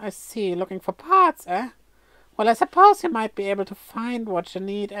 Huh, I see. Looking for parts, eh? Well, I suppose you might be able to find what you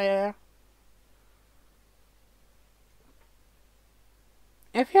need, eh?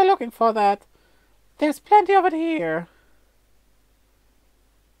 If you're looking for that, there's plenty of it here.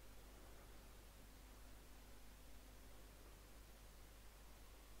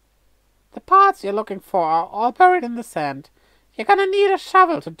 The parts you're looking for are all buried in the sand. You're gonna need a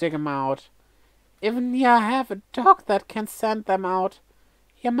shovel to dig 'em out. Even you have a dog that can send them out,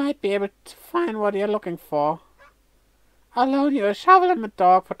 you might be able to find what you're looking for. I'll loan you a shovel and a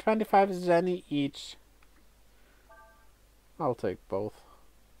dog for 25 zenny each. I'll take both.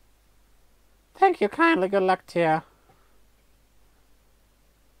 Thank you kindly. Good luck to you.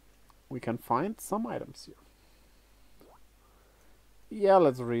 We can find some items here. Yeah,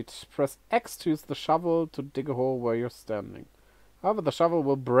 let's read. Press X to use the shovel to dig a hole where you're standing. However, the shovel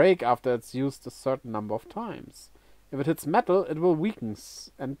will break after it's used a certain number of times. If it hits metal, it will weaken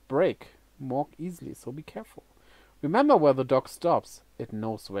and break more easily, so be careful. Remember where the dog stops. It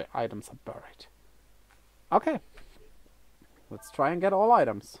knows where items are buried. Okay. Let's try and get all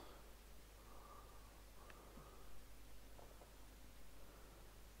items.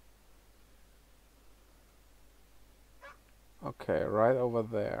 Okay, right over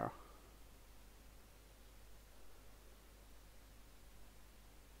there.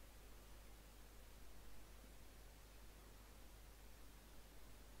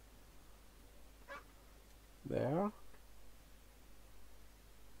 There.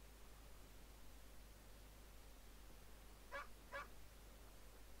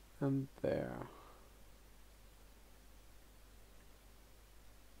 And there.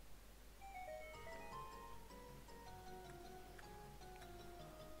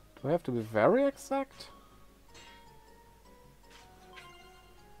 Do I have to be very exact?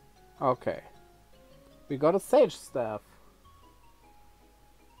 Okay. We got a sage staff.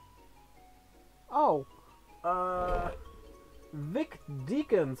 Oh. Vic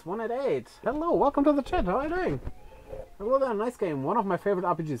Deacons 188. Hello, welcome to the chat. How are you doing? Hello there, nice game. One of my favorite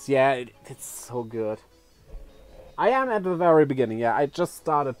RPGs. Yeah, it's so good. I am at the very beginning. Yeah, I just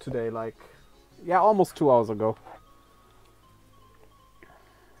started today, like, yeah, almost 2 hours ago.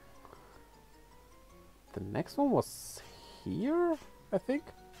 The next one was here, I think.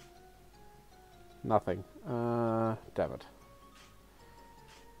 Nothing. Damn it.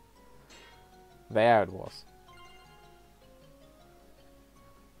 There it was.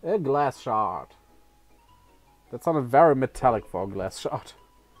 A glass shard. That sounded very metallic for a glass shard.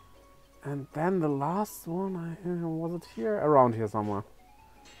 And then the last one, was it here? Around here somewhere.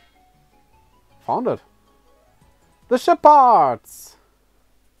 Found it. The ship parts!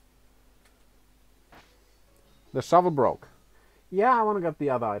 The shovel broke. Yeah, I want to get the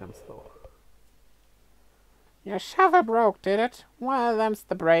other items though. Your shovel broke, did it? Well, them's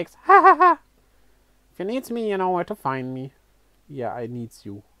the breaks. Ha ha ha! If you needs me, you know where to find me. Yeah, I needs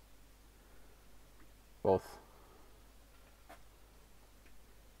you. Both.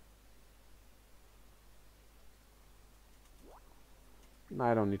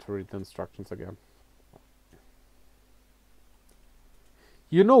 I don't need to read the instructions again.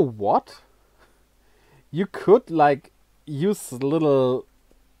 You know what? You could, like, use little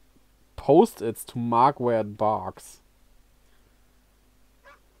post-its to mark where it barks.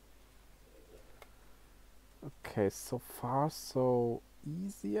 Okay, so far so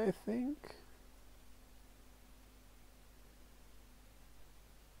easy, I think.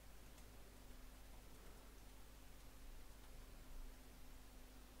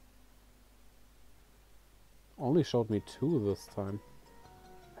 Only showed me 2 this time.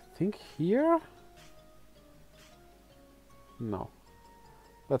 I think here? No.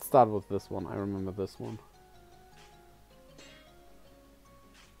 Let's start with this one. I remember this one.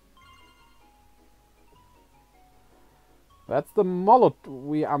 That's the Molotov.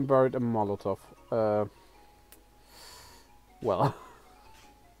 We unburied a Molotov. Well.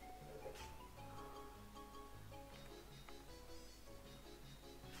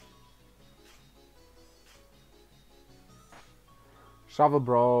 Shovel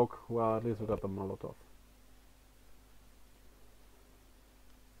broke. Well, at least we got the Molotov.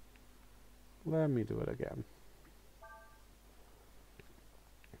 Let me do it again.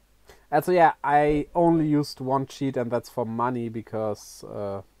 And so yeah, I only used one cheat, and that's for money because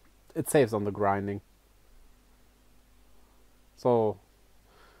it saves on the grinding. So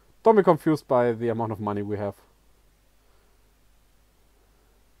don't be confused by the amount of money we have.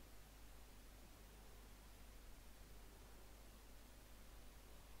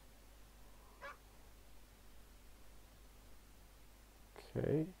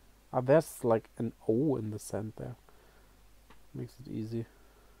 Okay. There's like an O in the sand there. Makes it easy.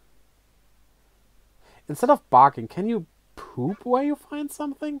 Instead of barking, can you poop where you find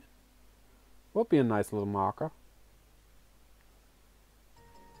something? Would be a nice little marker.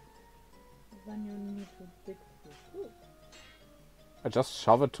 Then you need to dig for food. I just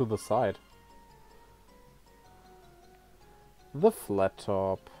shove it to the side. The flat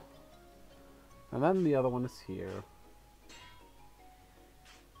top. And then the other one is here.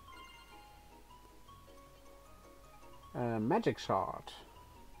 Magic shard.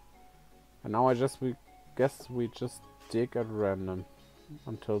 And now we guess we just dig at random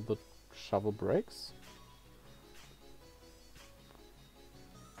until the shovel breaks.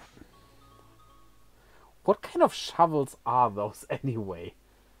 What kind of shovels are those anyway?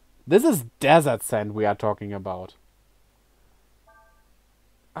 This is desert sand we are talking about.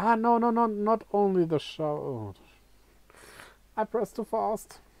 Ah, no, not only the shovel. I pressed too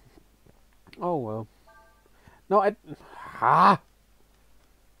fast. Oh well. No, I... Ah!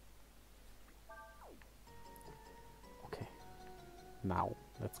 Okay. Now,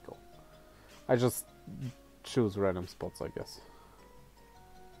 let's go. I just choose random spots, I guess.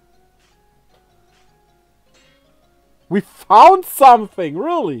 We found something!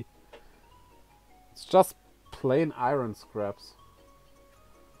 Really? It's just plain iron scraps.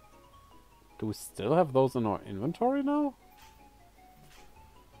 Do we still have those in our inventory now?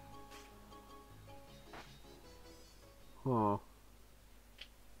 Huh.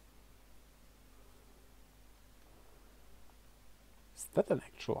 Is that an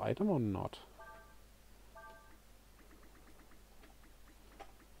actual item or not?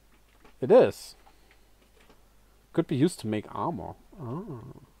 It is. Could be used to make armor. Ah.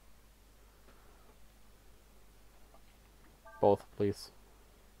 Both, please.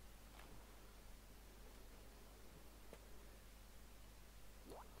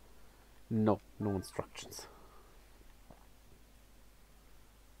 No, no instructions.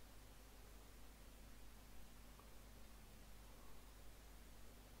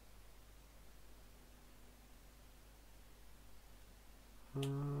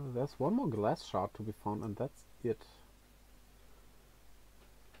 There's one more glass shard to be found, and that's it.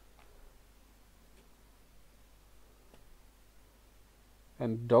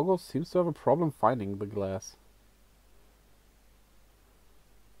 And Doggo seems to have a problem finding the glass.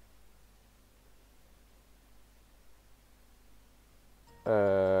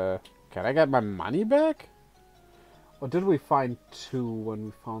 Can I get my money back? Or did we find two when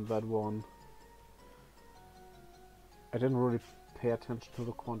we found that one? I didn't really pay attention to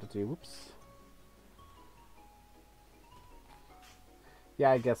the quantity. Whoops.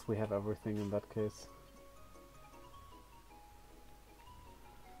 Yeah, I guess we have everything in that case.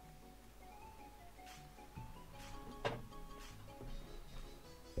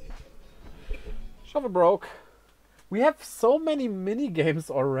 Shovel broke. We have so many mini-games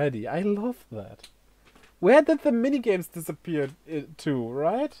already. I love that. Where did the mini-games disappear to,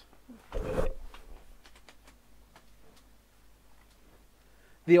 right?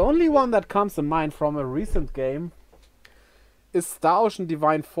 The only one that comes to mind from a recent game is Star Ocean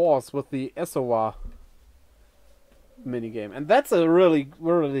Divine Force with the SOA minigame. And that's a really,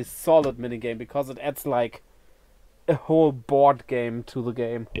 really solid minigame because it adds like a whole board game to the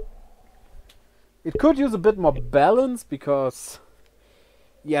game. It could use a bit more balance because,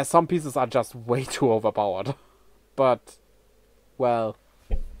 yeah, some pieces are just way too overpowered. But, well,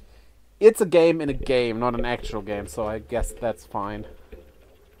 it's a game in a game, not an actual game, so I guess that's fine.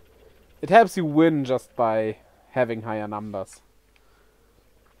 It helps you win just by having higher numbers,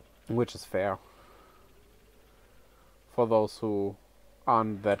 which is fair for those who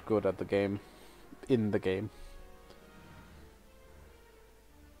aren't that good at the game, in the game.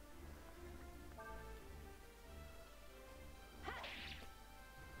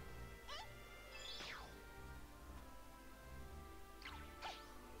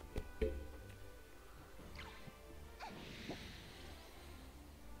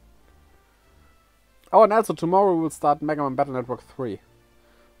 Oh, and also tomorrow we'll start Mega Man Battle Network 3.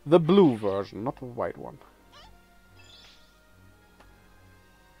 The blue version, not the white one.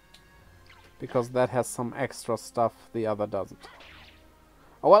 Because that has some extra stuff the other doesn't.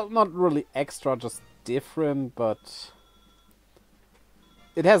 Oh, well, not really extra, just different, but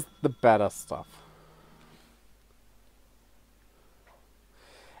it has the better stuff.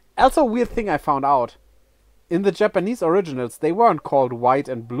 Also, a weird thing I found out. In the Japanese originals, they weren't called white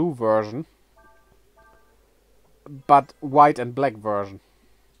and blue version, but white and black version.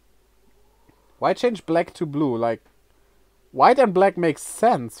 Why change black to blue? Like, white and black makes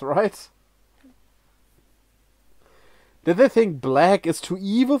sense, right? Did they think black is too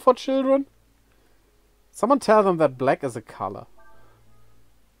evil for children? Someone tell them that black is a color.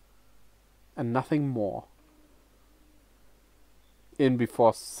 And nothing more. In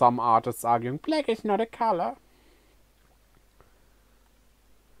before some artists arguing, black is not a color.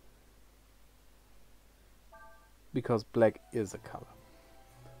 Because black is a color.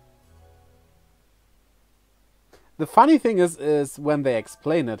 The funny thing is when they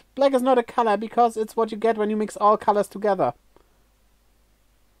explain it. Black is not a color because it's what you get when you mix all colors together.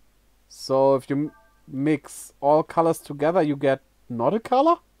 So if you mix all colors together, you get not a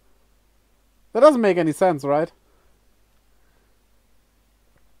color? That doesn't make any sense, right?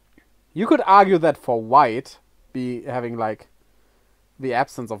 You could argue that for white, be having like the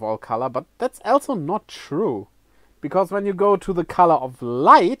absence of all color, but that's also not true. Because when you go to the color of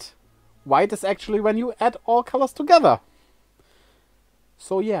light, white is actually when you add all colors together.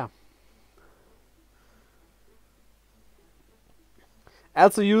 So yeah.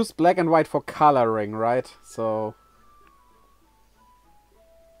 Also use black and white for coloring, right? So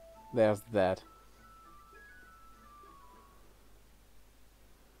there's that.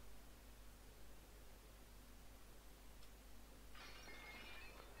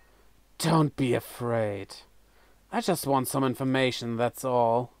 Don't be afraid. I just want some information, that's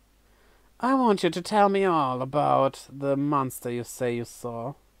all. I want you to tell me all about the monster you say you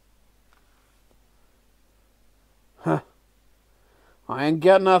saw. Huh. I ain't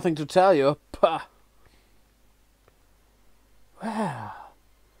got nothing to tell you. Pah. Well,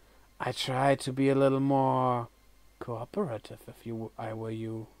 I try to be a little more cooperative if I were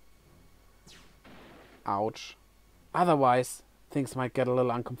you. Ouch. Otherwise, things might get a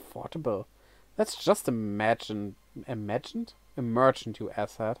little uncomfortable. That's just imagined, you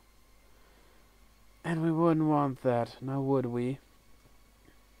asshat. And we wouldn't want that, now would we?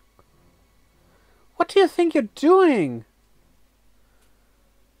 What do you think you're doing?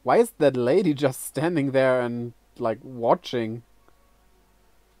 Why is that lady just standing there and, like, watching?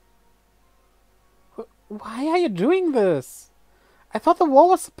 Why are you doing this? I thought the war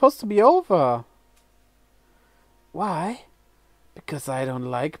was supposed to be over. Why? Because I don't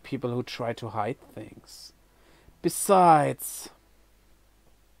like people who try to hide things. Besides,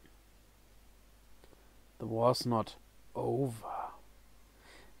 the war's not over.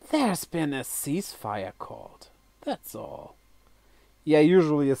 There's been a ceasefire called. That's all. Yeah,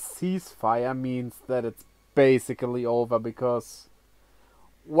 usually a ceasefire means that it's basically over, because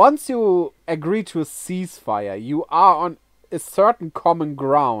once you agree to a ceasefire, you are on a certain common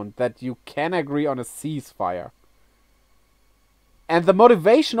ground that you can agree on a ceasefire. And the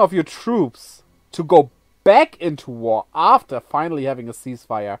motivation of your troops to go back into war after finally having a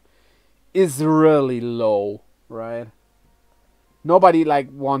ceasefire is really low, right? Nobody, like,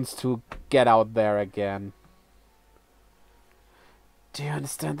 wants to get out there again. Do you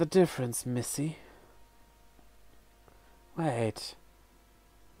understand the difference, Missy? Wait.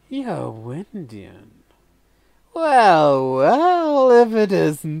 You're Windian. Well, well, if it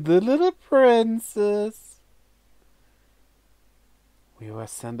isn't the little princess. We were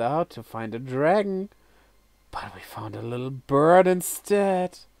sent out to find a dragon, but we found a little bird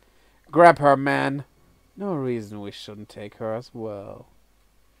instead. Grab her, man. No reason we shouldn't take her as well.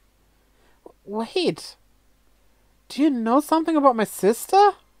 Wait. Do you know something about my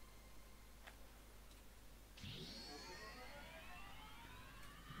sister?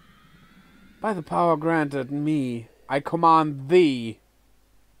 By the power granted me, I command thee.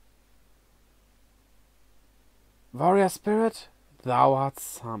 Warrior spirit, thou art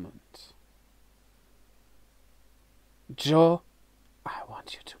summoned. Joe, I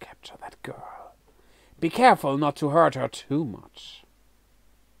want you to capture that girl. Be careful not to hurt her too much.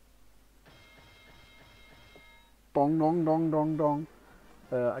 Dong, dong, dong, dong, dong.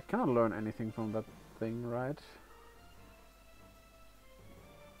 I cannot learn anything from that thing, right?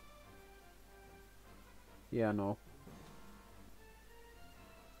 Yeah, no.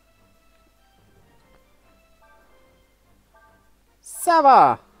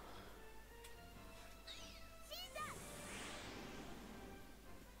 Sava!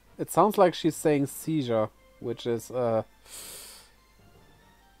 It sounds like she's saying seizure, which is,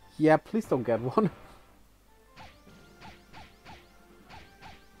 yeah, please don't get one.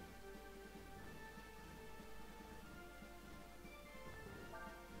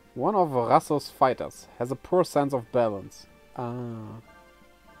 One of Rasso's fighters has a poor sense of balance. Ah.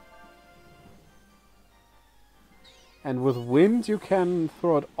 And with wind you can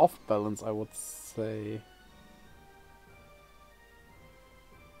throw it off balance, I would say.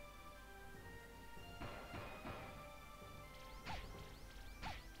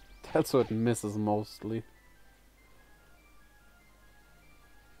 That's what it misses mostly.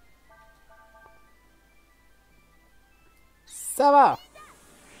 Sava!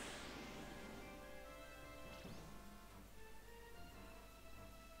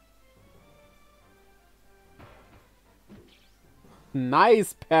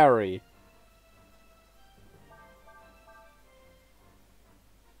 Nice parry.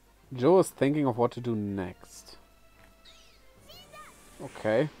 Joe is thinking of what to do next.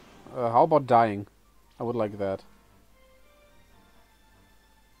 Okay. How about dying? I would like that.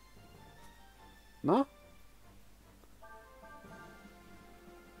 No?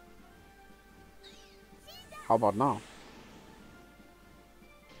 How about now?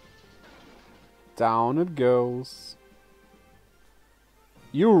 Down it goes.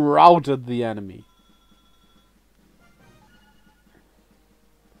 You routed the enemy.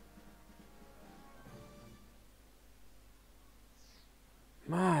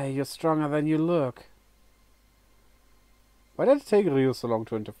 My, you're stronger than you look. Why did it take Ryu so long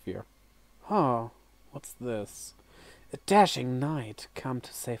to interfere? Huh, what's this? A dashing knight come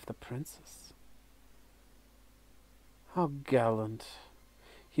to save the princess. How gallant.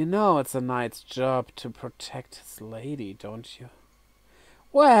 You know it's a knight's job to protect his lady, don't you?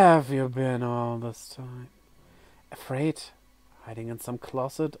 Where have you been all this time? Afraid? Hiding in some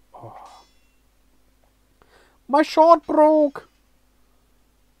closet? Oh. My short broke!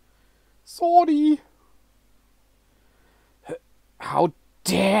 Sorry! How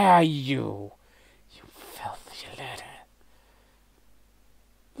dare you! You filthy little...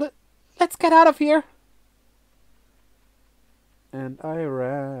 Let's get out of here! And I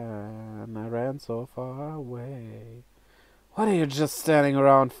ran so far away. What are you just standing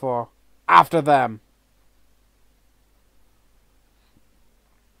around for? After them!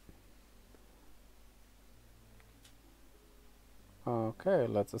 Okay,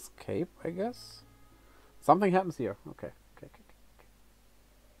 let's escape, I guess. Something happens here. Okay.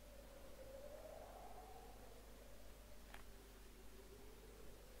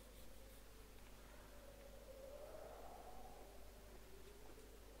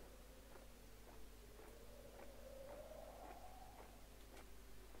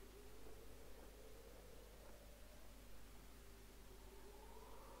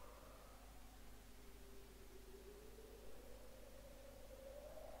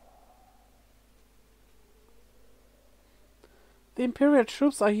 The Imperial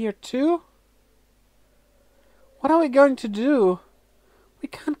troops are here too? What are we going to do? We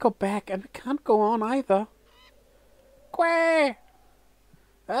can't go back and we can't go on either. Quay!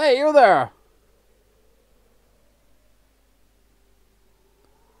 Hey, you there!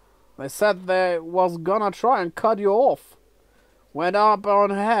 They said they was gonna try and cut you off. Went up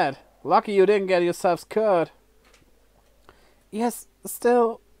on ahead. Lucky you didn't get yourselves cut. Yes,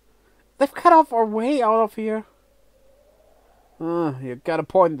 still, they've cut off our way out of here. You got a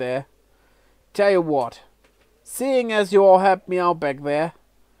point there. Tell you what, seeing as you all helped me out back there,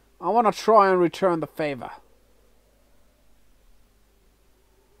 I want to try and return the favor.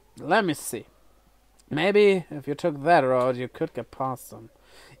 Let me see. Maybe if you took that road, you could get past them.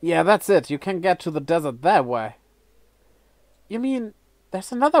 Yeah, that's it. You can get to the desert that way. You mean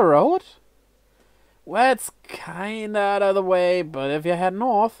there's another road? Well, it's kinda out of the way, but if you head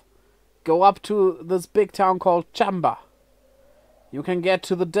north, go up to this big town called Chamba. You can get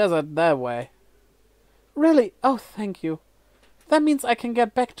to the desert that way. Really? Oh, thank you. That means I can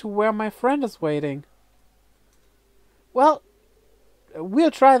get back to where my friend is waiting. Well, we'll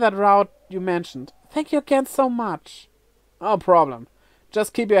try that route you mentioned. Thank you again so much. No problem.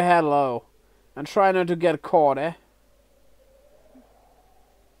 Just keep your head low. And try not to get caught, eh?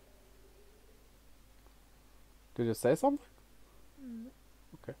 Did you say something?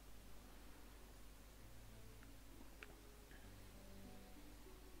 Okay.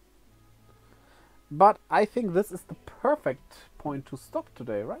 But I think this is the perfect point to stop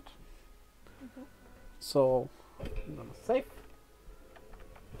today, right? So, I'm gonna save.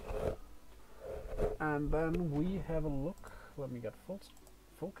 And then we have a look. Let me get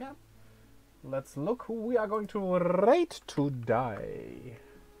full cam. Let's look who we are going to rate today.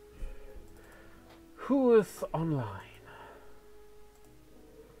 Who is online?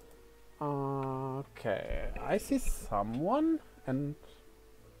 Okay, I see someone and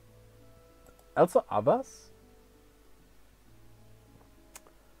also others.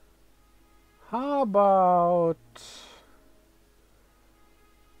 How about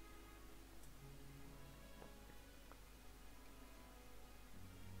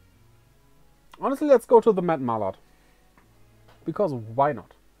honestly, let's go to the Mad Mallard. Because why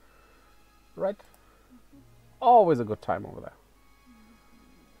not? Right? Always a good time over there.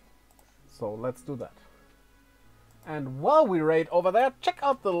 So let's do that. And while we raid over there, check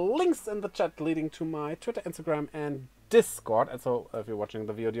out the links in the chat leading to my Twitter, Instagram, and Discord. And so if you're watching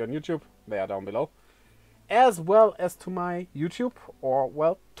the VOD on YouTube, they are down below. As well as to my YouTube or,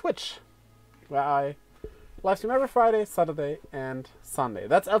 well, Twitch, where I live stream every Friday, Saturday, and Sunday.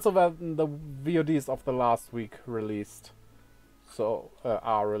 That's also where the VODs of the last week released. So,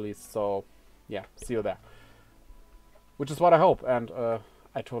 are released. So, yeah, see you there. Which is what I hope. And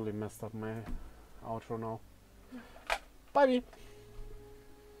I totally messed up my outro now. Bye.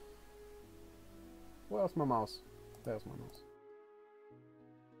 Where's my mouse? There's my mouse.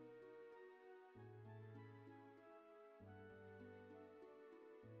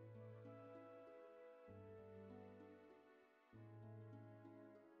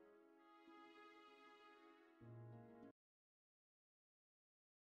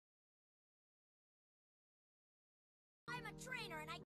 I'm a trainer and I